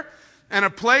chair and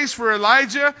a place for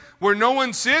Elijah where no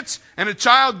one sits, and a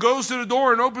child goes to the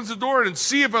door and opens the door and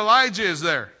see if Elijah is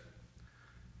there.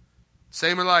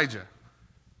 Same Elijah.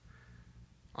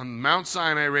 On Mount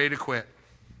Sinai, ready to quit.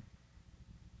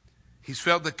 He's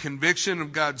felt the conviction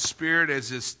of God's Spirit as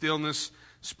his stillness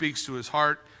speaks to his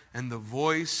heart, and the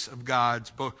voice of God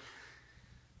spoke.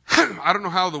 I don't know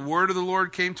how the word of the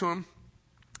Lord came to him,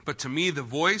 but to me the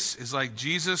voice is like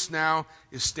Jesus now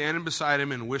is standing beside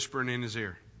him and whispering in his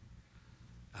ear.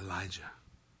 Elijah,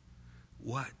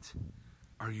 what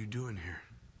are you doing here?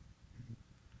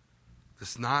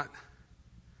 This is not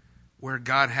where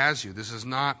God has you. This is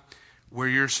not where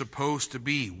you're supposed to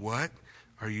be. What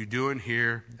are you doing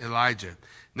here, Elijah?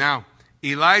 Now,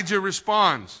 Elijah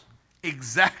responds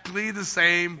exactly the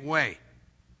same way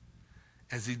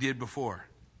as he did before,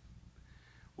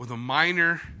 with one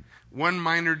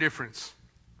minor difference.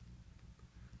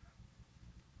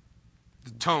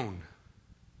 The tone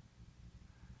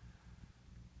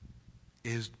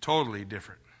is totally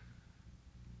different.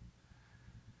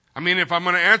 I mean, if I'm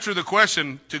going to answer the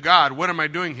question to God, what am I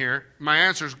doing here? My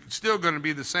answer is still going to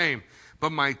be the same.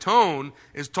 But my tone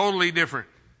is totally different.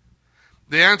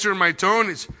 The answer in my tone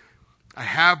is, I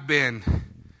have been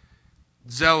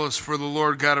zealous for the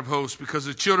Lord God of hosts, because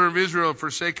the children of Israel have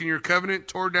forsaken your covenant,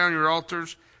 tore down your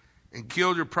altars, and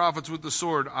killed your prophets with the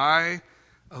sword. I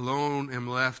alone am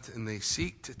left, and they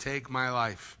seek to take my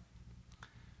life.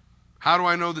 How do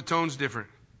I know the tone's different?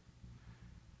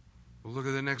 Well, look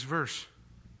at the next verse.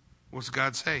 What's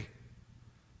God say?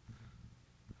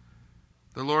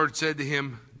 The Lord said to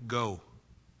him, go.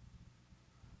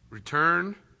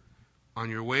 Return on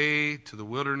your way to the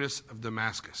wilderness of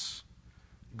Damascus.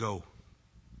 Go.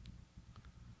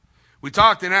 We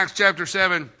talked in Acts chapter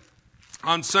 7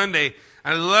 on Sunday.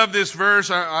 I love this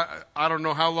verse. I don't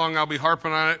know how long I'll be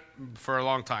harping on it, for a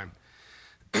long time.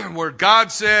 Where God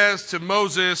says to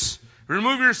Moses,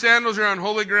 remove your sandals, you're on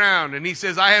holy ground. And he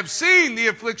says, I have seen the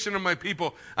affliction of my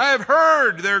people. I have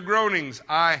heard their groanings.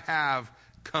 I have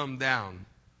come down,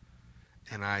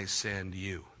 and I send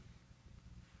you.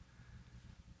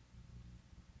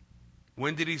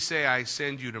 When did he say, I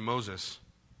send you to Moses?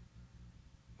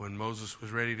 When Moses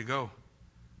was ready to go.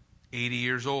 80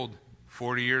 years old,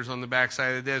 40 years on the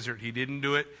backside of the desert. He didn't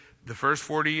do it the first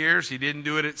 40 years. He didn't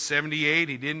do it at 78.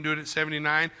 He didn't do it at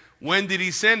 79. When did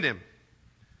he send him?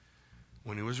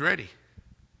 When he was ready.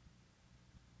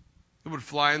 It would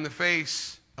fly in the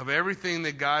face of everything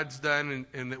that God's done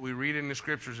and that we read in the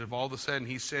scriptures if all of a sudden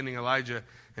he's sending Elijah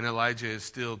and Elijah is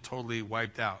still totally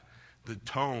wiped out. The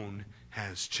tone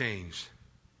has changed.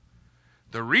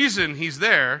 The reason he's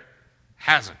there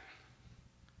hasn't.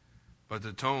 But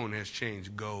the tone has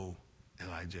changed. Go,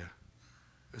 Elijah.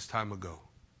 It's time to go.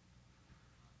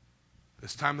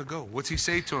 It's time to go. What's he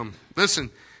say to him? Listen,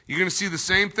 you're going to see the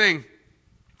same thing.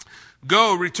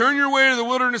 Go, return your way to the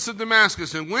wilderness of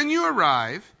Damascus, and when you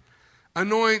arrive,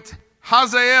 anoint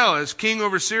Hazael as king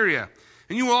over Syria.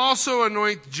 And you will also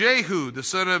anoint Jehu, the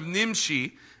son of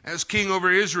Nimshi, as king over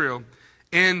Israel,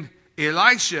 and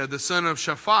Elisha, the son of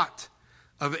Shaphat,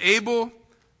 of Abel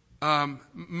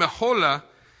Meholah,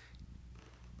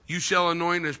 you shall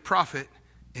anoint as prophet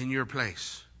in your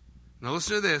place. Now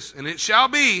listen to this. And it shall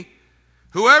be,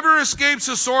 Whoever escapes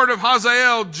the sword of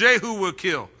Hazael, Jehu will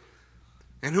kill.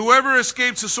 And whoever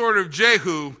escapes the sword of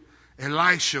Jehu,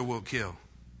 Elisha will kill.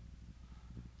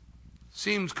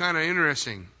 Seems kind of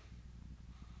interesting.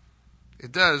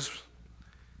 It does,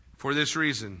 for this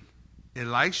reason.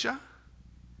 Elisha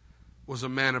was a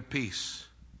man of peace.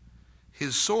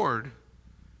 His sword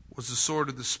was the sword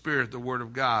of the Spirit, the Word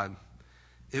of God.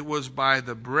 It was by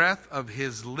the breath of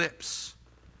his lips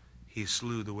he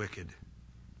slew the wicked.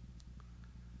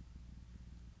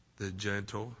 The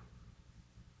gentle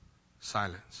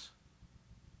silence.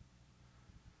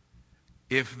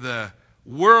 If the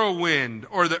whirlwind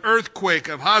or the earthquake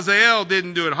of Hazael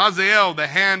didn't do it, Hazael, the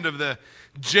hand of the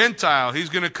Gentile, he's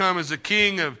going to come as a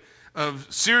king of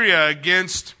Syria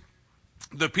against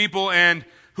the people, and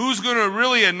who's going to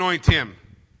really anoint him?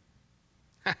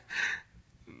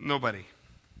 Nobody.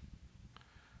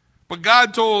 But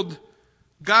God told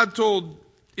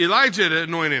Elijah to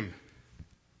anoint him.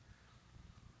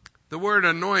 The word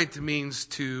anoint means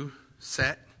to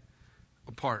set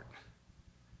apart.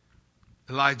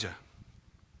 Elijah,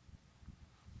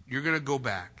 you're going to go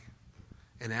back.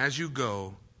 And as you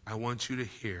go, I want you to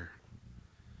hear.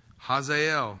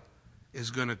 Hazael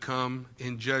is going to come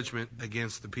in judgment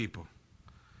against the people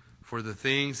for the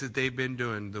things that they've been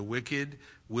doing. The wicked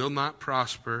will not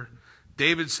prosper.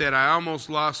 David said, I almost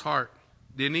lost heart,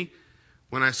 didn't he?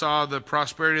 When I saw the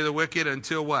prosperity of the wicked,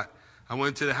 until what? I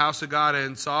went to the house of God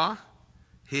and saw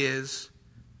his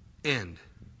end.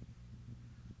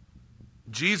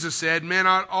 Jesus said, men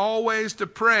ought always to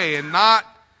pray and not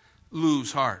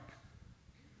lose heart.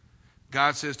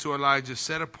 God says to Elijah,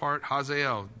 set apart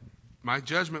Hazael. My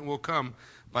judgment will come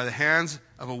by the hands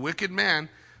of a wicked man.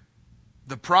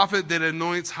 The prophet that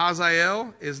anoints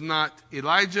Hazael is not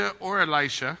Elijah or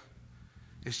Elisha.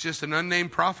 It's just an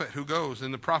unnamed prophet who goes,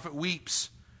 and the prophet weeps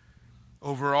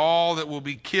over all that will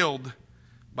be killed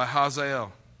by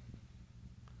Hazael.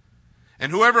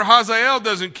 And whoever Hazael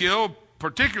doesn't kill,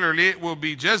 particularly it will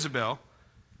be Jezebel,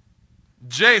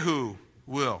 Jehu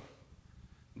will.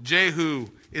 Jehu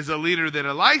is a leader that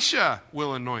Elisha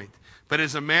will anoint, but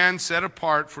is a man set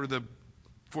apart for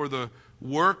the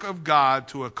work of God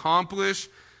to accomplish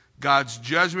God's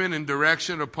judgment and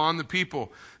direction upon the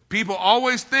people. People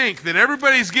always think that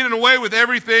everybody's getting away with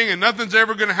everything and nothing's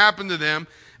ever going to happen to them.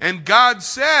 And God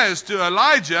says to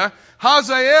Elijah,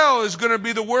 Hazael is going to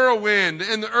be the whirlwind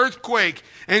and the earthquake,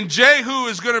 and Jehu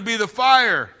is going to be the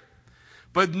fire.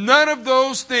 But none of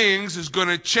those things is going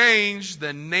to change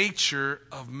the nature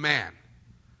of man.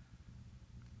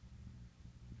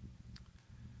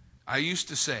 I used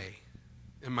to say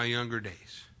in my younger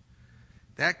days,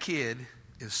 that kid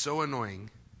is so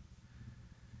annoying.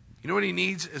 You know what he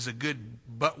needs is a good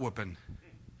butt whooping.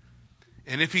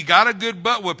 And if he got a good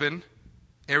butt whooping,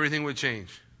 everything would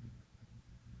change.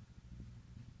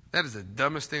 That is the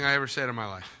dumbest thing I ever said in my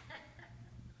life.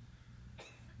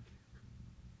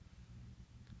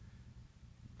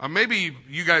 Maybe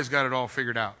you guys got it all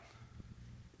figured out.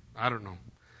 I don't know.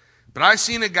 But I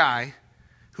seen a guy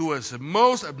who was the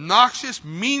most obnoxious,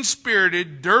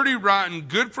 mean-spirited, dirty, rotten,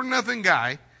 good-for-nothing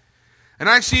guy. And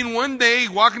I seen one day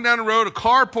walking down the road, a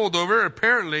car pulled over.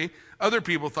 Apparently, other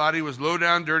people thought he was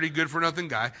low-down, dirty, good-for-nothing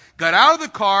guy. Got out of the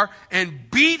car and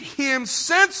beat him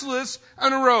senseless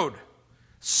on the road.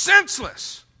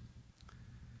 Senseless.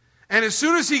 And as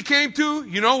soon as he came to,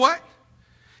 you know what?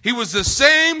 He was the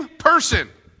same person.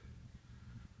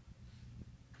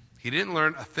 He didn't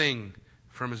learn a thing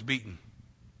from his beating.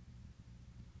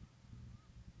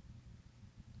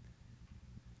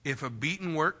 If a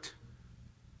beating worked,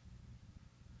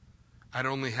 I'd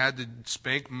only had to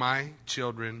spank my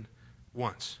children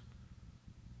once.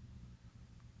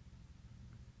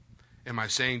 Am I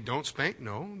saying don't spank?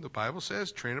 No, the Bible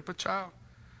says train up a child.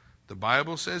 The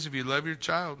Bible says if you love your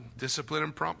child, discipline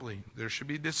him promptly. There should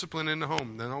be discipline in the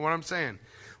home. That's not what I'm saying.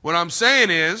 What I'm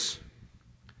saying is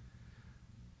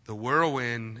the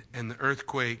whirlwind and the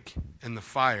earthquake and the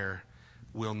fire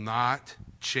will not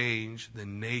change the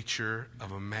nature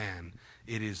of a man.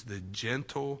 It is the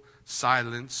gentle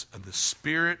silence of the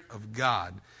Spirit of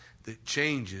God that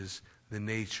changes the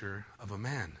nature of a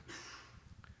man.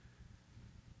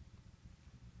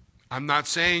 I'm not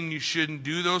saying you shouldn't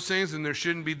do those things and there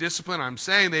shouldn't be discipline. I'm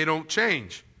saying they don't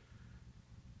change.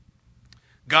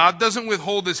 God doesn't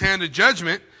withhold his hand of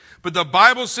judgment, but the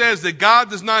Bible says that God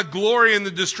does not glory in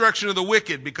the destruction of the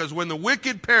wicked, because when the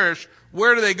wicked perish,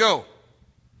 where do they go?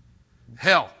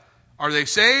 Hell. Are they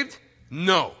saved?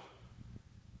 No.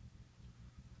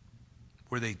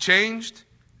 Were they changed?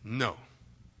 No.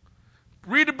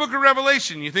 Read the book of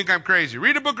Revelation. You think I'm crazy.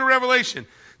 Read the book of Revelation.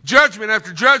 Judgment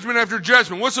after judgment after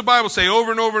judgment. What's the Bible say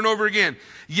over and over and over again?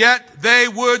 Yet they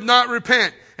would not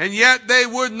repent. And yet they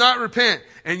would not repent.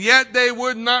 And yet they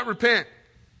would not repent.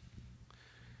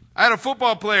 I had a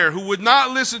football player who would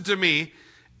not listen to me.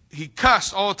 He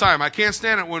cussed all the time. I can't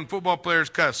stand it when football players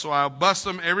cuss, so I'll bust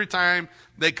them every time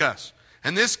they cuss.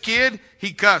 And this kid,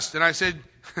 he cussed. And I said,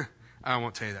 I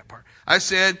won't tell you that part. I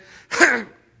said,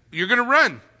 you're going to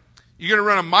run. You're going to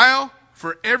run a mile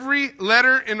for every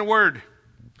letter in the word.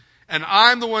 And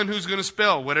I'm the one who's going to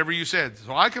spell whatever you said.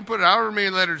 So I can put however many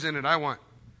letters in it I want.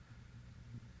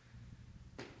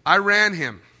 I ran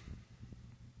him.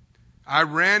 I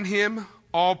ran him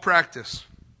all practice.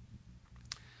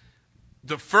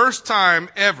 The first time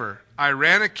ever, I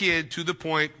ran a kid to the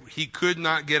point he could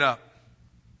not get up.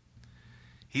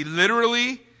 He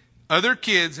literally, other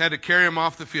kids had to carry him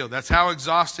off the field. That's how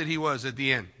exhausted he was at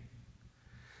the end.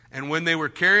 And when they were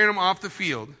carrying him off the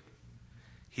field,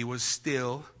 he was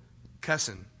still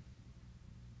cussing.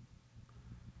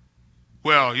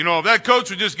 Well, if that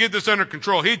coach would just get this under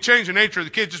control, he'd change the nature of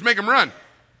the kid, just make him run.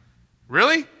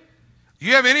 Really?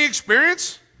 You have any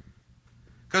experience?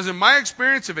 Because in my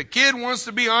experience, if a kid wants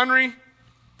to be ornery,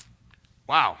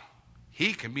 wow,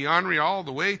 he can be ornery all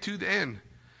the way to the end.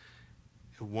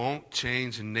 It won't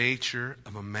change the nature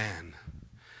of a man.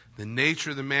 The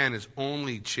nature of the man is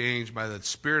only changed by the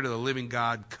Spirit of the living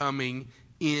God coming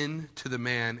into the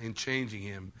man and changing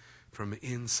him from the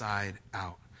inside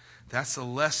out. That's the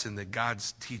lesson that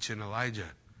God's teaching Elijah.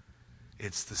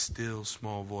 It's the still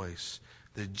small voice,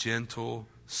 the gentle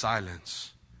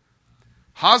silence.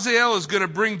 Hazael is going to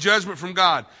bring judgment from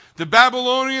God. The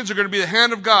Babylonians are going to be the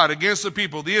hand of God against the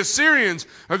people. The Assyrians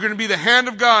are going to be the hand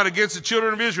of God against the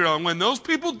children of Israel. And when those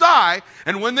people die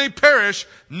and when they perish,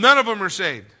 none of them are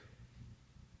saved.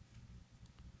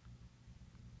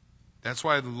 That's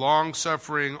why the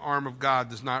long-suffering arm of God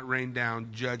does not rain down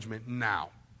judgment now.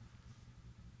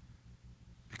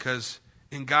 Because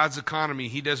in God's economy,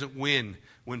 He doesn't win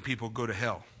when people go to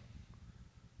hell.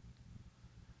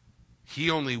 He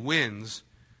only wins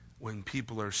when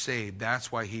people are saved.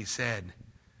 That's why He said,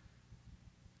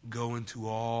 go into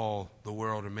all the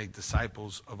world and make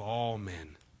disciples of all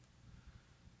men.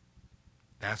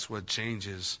 That's what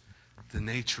changes the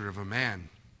nature of a man.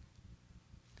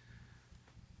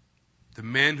 The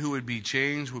men who would be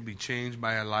changed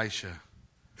by Elisha,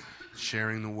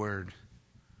 sharing the word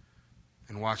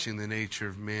and watching the nature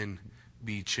of men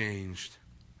be changed.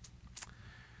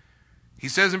 He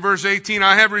says in verse 18,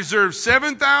 I have reserved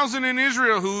 7,000 in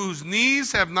Israel whose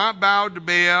knees have not bowed to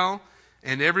Baal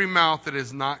and every mouth that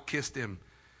has not kissed him.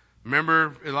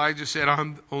 Remember Elijah said,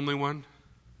 I'm the only one?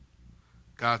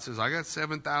 God says, I got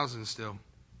 7,000 still.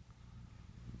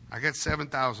 I got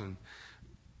 7,000.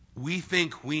 We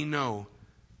think we know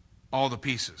all the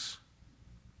pieces.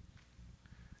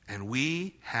 And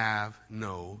we have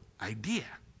no idea.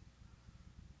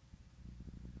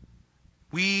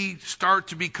 We start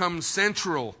to become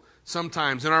central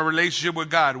sometimes in our relationship with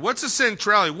God. What's the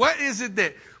centrality? What is it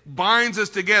that binds us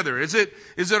together? Is it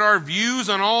our views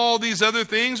on all these other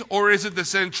things? Or is it the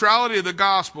centrality of the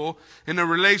gospel in the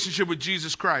relationship with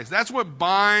Jesus Christ? That's what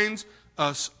binds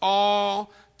us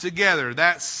all together.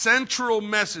 That central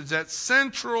message, that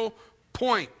central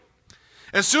point.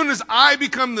 As soon as I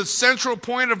become the central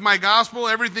point of my gospel,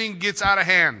 everything gets out of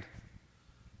hand.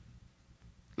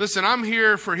 Listen, I'm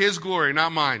here for His glory,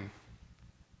 not mine.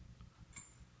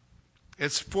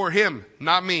 It's for Him,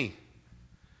 not me.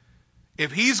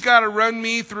 If He's got to run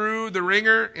me through the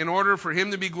ringer in order for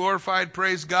Him to be glorified,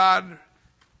 praise God,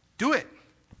 do it.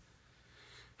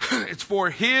 It's for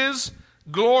His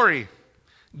glory.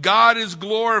 God is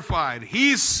glorified.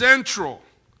 He's central.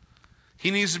 He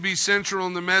needs to be central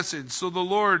in the message. So the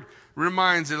Lord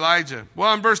reminds Elijah.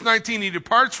 Well, in verse 19, he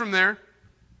departs from there.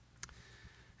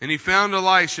 And he found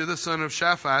Elisha, the son of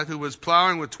Shaphat, who was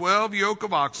plowing with 12 yoke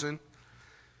of oxen.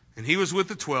 And he was with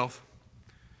the 12th.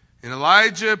 And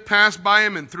Elijah passed by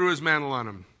him and threw his mantle on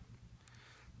him.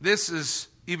 This is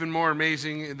even more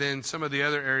amazing than some of the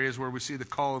other areas where we see the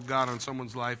call of God on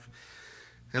someone's life.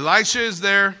 Elisha is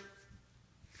there.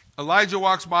 Elijah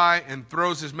walks by and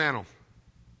throws his mantle.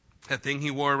 That thing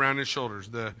he wore around his shoulders,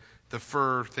 the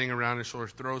fur thing around his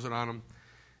shoulders, throws it on him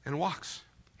and walks.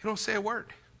 He don't say a word.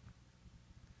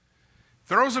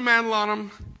 Throws a mantle on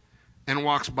him and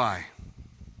walks by.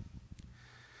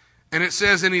 And it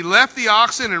says, and he left the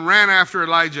oxen and ran after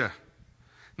Elijah.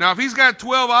 Now, if he's got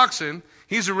 12 oxen,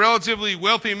 he's a relatively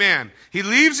wealthy man. He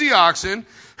leaves the oxen,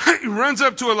 he runs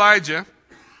up to Elijah,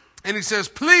 and he says,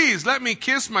 please let me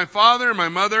kiss my father and my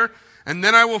mother, and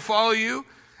then I will follow you.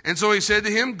 And so he said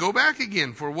to him, go back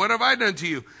again, for what have I done to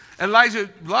you? Elijah,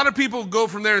 a lot of people go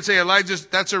from there and say, Elijah,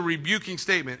 that's a rebuking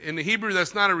statement. In the Hebrew,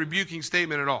 that's not a rebuking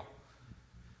statement at all.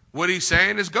 What he's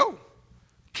saying is, go.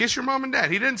 Kiss your mom and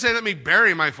dad. He didn't say, let me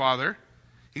bury my father.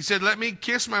 He said, let me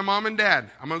kiss my mom and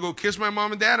dad. I'm going to go kiss my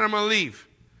mom and dad, and I'm going to leave.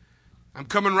 I'm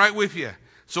coming right with you.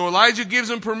 So Elijah gives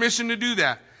him permission to do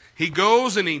that. He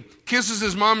goes and he kisses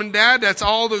his mom and dad. That's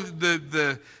all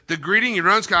the greeting. He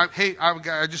runs. Hey,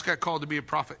 I just got called to be a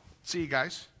prophet. See you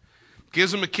guys.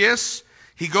 Gives him a kiss.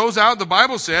 He goes out. The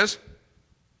Bible says,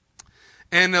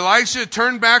 and Elisha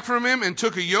turned back from him and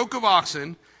took a yoke of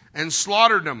oxen and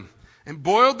slaughtered them and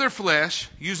boiled their flesh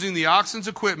using the oxen's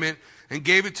equipment and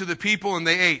gave it to the people, and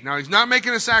they ate. Now, he's not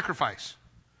making a sacrifice.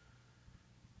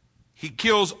 He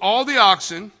kills all the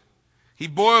oxen. He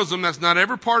boils them. That's not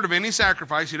ever part of any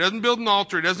sacrifice. He doesn't build an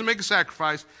altar. He doesn't make a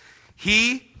sacrifice.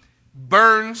 He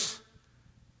burns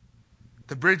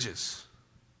the bridges.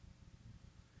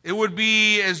 It would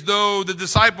be as though the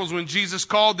disciples, when Jesus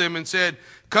called them and said,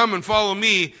 come and follow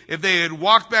me, if they had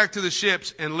walked back to the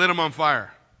ships and lit them on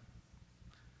fire.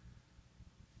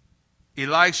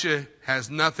 Elisha has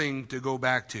nothing to go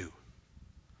back to.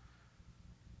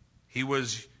 He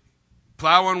was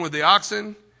plowing with the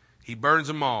oxen. He burns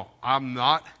them all. I'm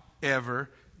not ever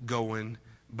going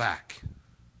back.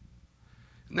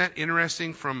 Isn't that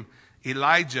interesting? From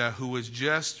Elijah, who was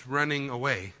just running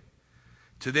away,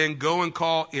 to then go and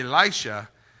call Elisha,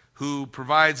 who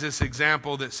provides this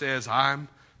example that says, I'm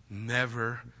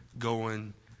never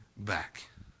going back.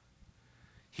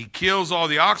 He kills all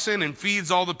the oxen and feeds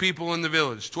all the people in the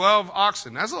village. 12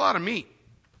 oxen. That's a lot of meat.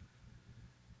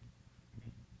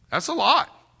 That's a lot.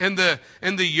 And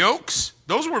the yokes,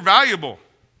 those were valuable.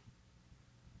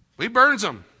 He burns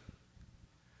them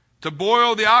to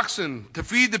boil the oxen, to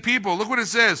feed the people. Look what it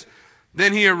says.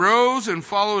 Then he arose and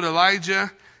followed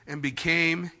Elijah and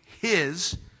became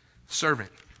his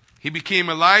servant. He became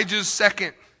Elijah's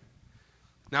second.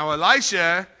 Now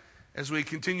Elisha, as we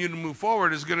continue to move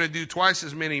forward, is going to do twice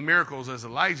as many miracles as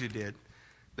Elijah did.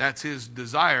 That's his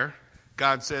desire.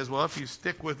 God says, well, if you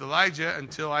stick with Elijah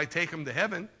until I take him to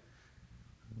heaven,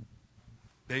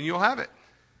 then you'll have it.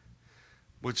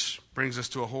 Which brings us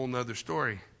to a whole nother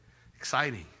story.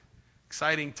 Exciting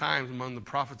times among the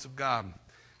prophets of God.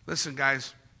 Listen,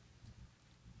 guys,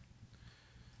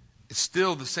 it's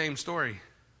still the same story.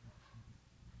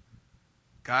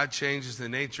 God changes the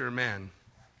nature of man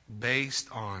based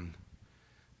on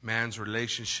man's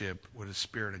relationship with the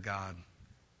Spirit of God,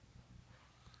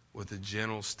 with a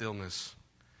gentle stillness.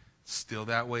 It's still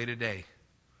that way today.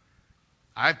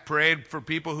 I prayed for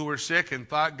people who were sick and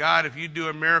thought, God, if you do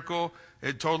a miracle,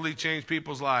 it totally changed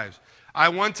people's lives. I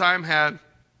one time had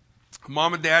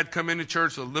mom and dad come into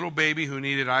church with a little baby who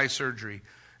needed eye surgery.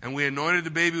 And we anointed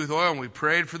the baby with oil and we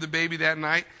prayed for the baby that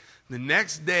night. The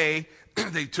next day,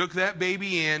 they took that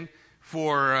baby in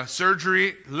for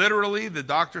surgery. Literally, the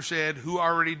doctor said, who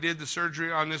already did the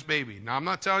surgery on this baby? Now, I'm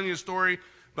not telling you a story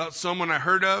about someone I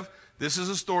heard of. This is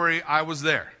a story. I was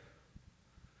there.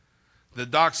 The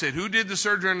doc said, who did the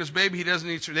surgery on this baby? He doesn't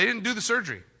need surgery. They didn't do the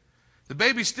surgery. The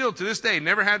baby still, to this day,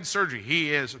 never had the surgery.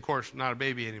 He is, of course, not a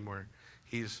baby anymore.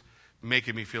 He's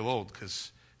making me feel old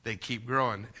because they keep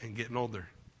growing and getting older.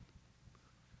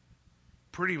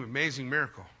 Pretty amazing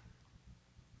miracle.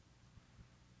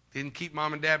 Didn't keep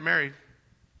mom and dad married.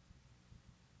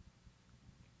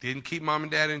 Didn't keep mom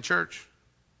and dad in church.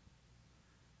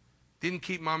 Didn't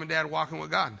keep mom and dad walking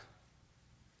with God.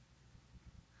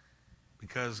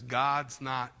 Because God's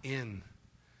not in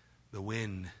the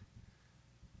wind.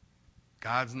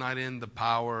 God's not in the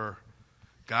power.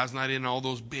 God's not in all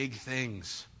those big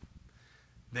things.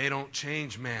 They don't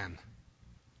change man.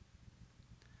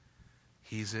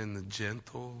 He's in the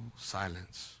gentle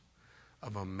silence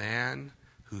of a man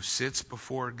who sits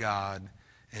before God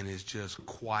and is just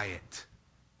quiet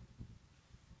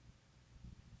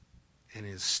and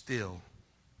is still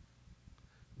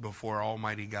before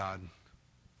Almighty God.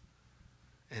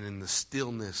 And in the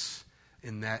stillness,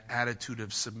 in that attitude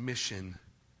of submission,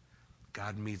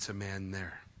 God meets a man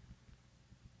there.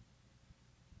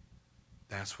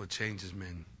 That's what changes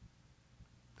men.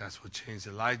 That's what changed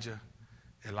Elijah,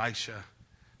 Elisha.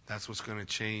 That's what's going to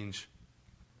change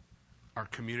our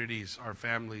communities, our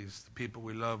families, the people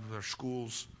we love, our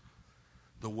schools,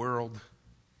 the world.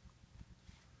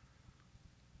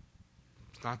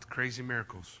 It's not the crazy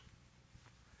miracles.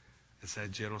 It's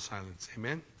that gentle silence.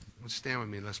 Amen? Let's stand with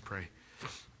me. Let's pray.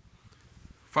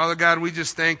 Father God, we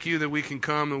just thank you that we can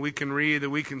come and we can read, that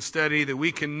we can study, that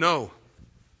we can know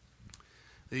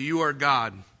that you are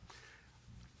God.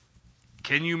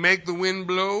 Can you make the wind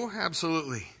blow?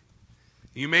 Absolutely.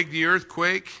 You make the earth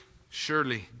quake?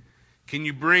 Surely. Can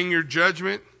you bring your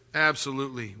judgment?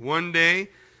 Absolutely. One day,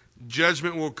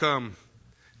 judgment will come.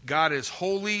 God is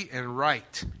holy and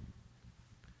right.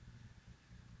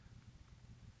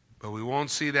 But we won't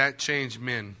see that change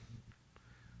men.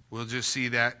 We'll just see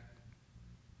that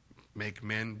make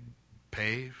men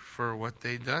pay for what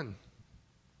they've done.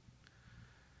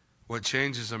 What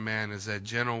changes a man is that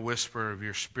gentle whisper of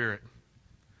your spirit.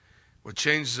 What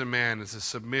changes a man is a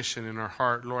submission in our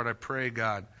heart. Lord, I pray,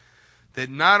 God, that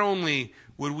not only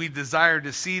would we desire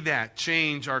to see that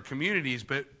change our communities,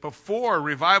 but before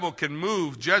revival can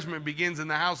move, judgment begins in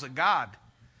the house of God.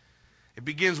 It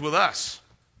begins with us.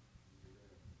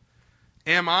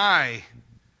 Am I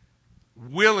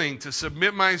willing to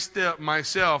submit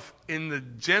myself in the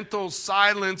gentle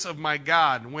silence of my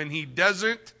God when He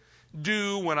doesn't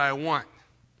do what I want?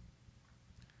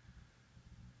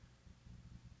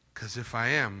 Because if I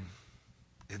am,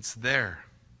 it's there.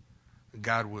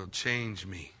 God will change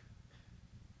me.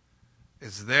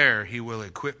 It's there He will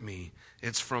equip me.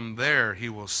 It's from there He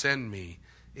will send me.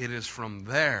 It is from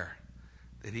there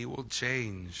that He will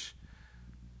change.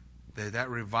 That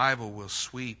revival will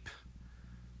sweep.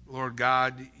 Lord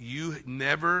God, You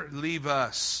never leave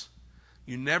us.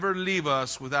 You never leave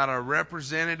us without a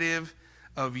representative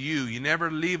of You. You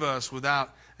never leave us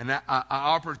without an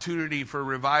opportunity for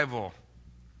revival.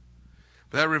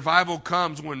 But that revival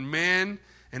comes when men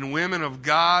and women of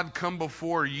God come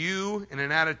before You in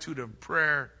an attitude of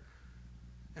prayer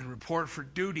and report for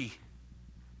duty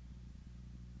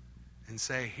and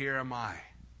say, here am I.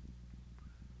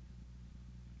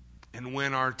 And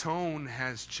when our tone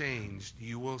has changed,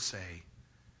 You will say,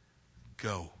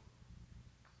 go.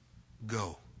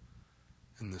 Go.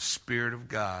 And the Spirit of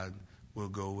God will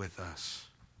go with us.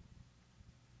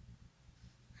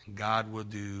 And God will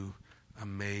do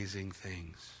amazing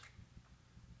things.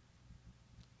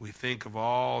 We think of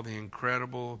all the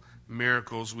incredible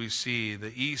miracles we see.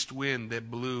 The east wind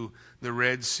that blew the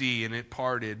Red Sea and it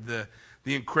parted. The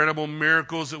incredible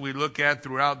miracles that we look at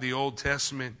throughout the Old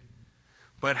Testament.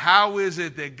 But how is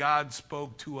it that God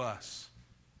spoke to us?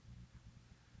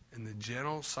 In the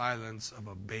gentle silence of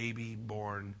a baby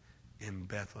born in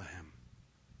Bethlehem.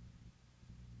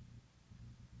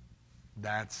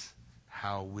 That's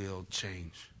how we'll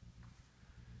change.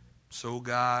 So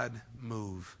God,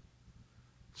 move.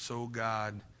 So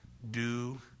God,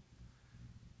 do.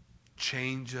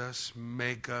 Change us,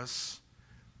 make us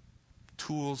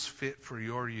tools fit for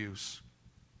Your use,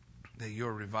 that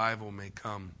Your revival may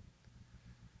come,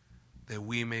 that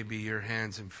we may be Your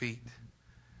hands and feet,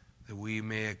 that we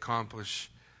may accomplish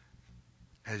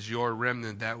as Your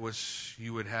remnant that which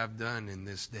You would have done in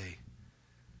this day.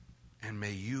 And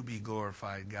may You be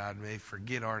glorified, God. May they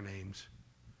forget our names,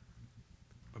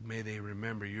 but may they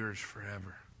remember Yours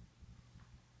forever.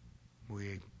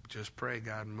 We just pray,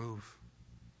 God, move.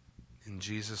 In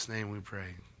Jesus' name we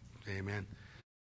pray. Amen.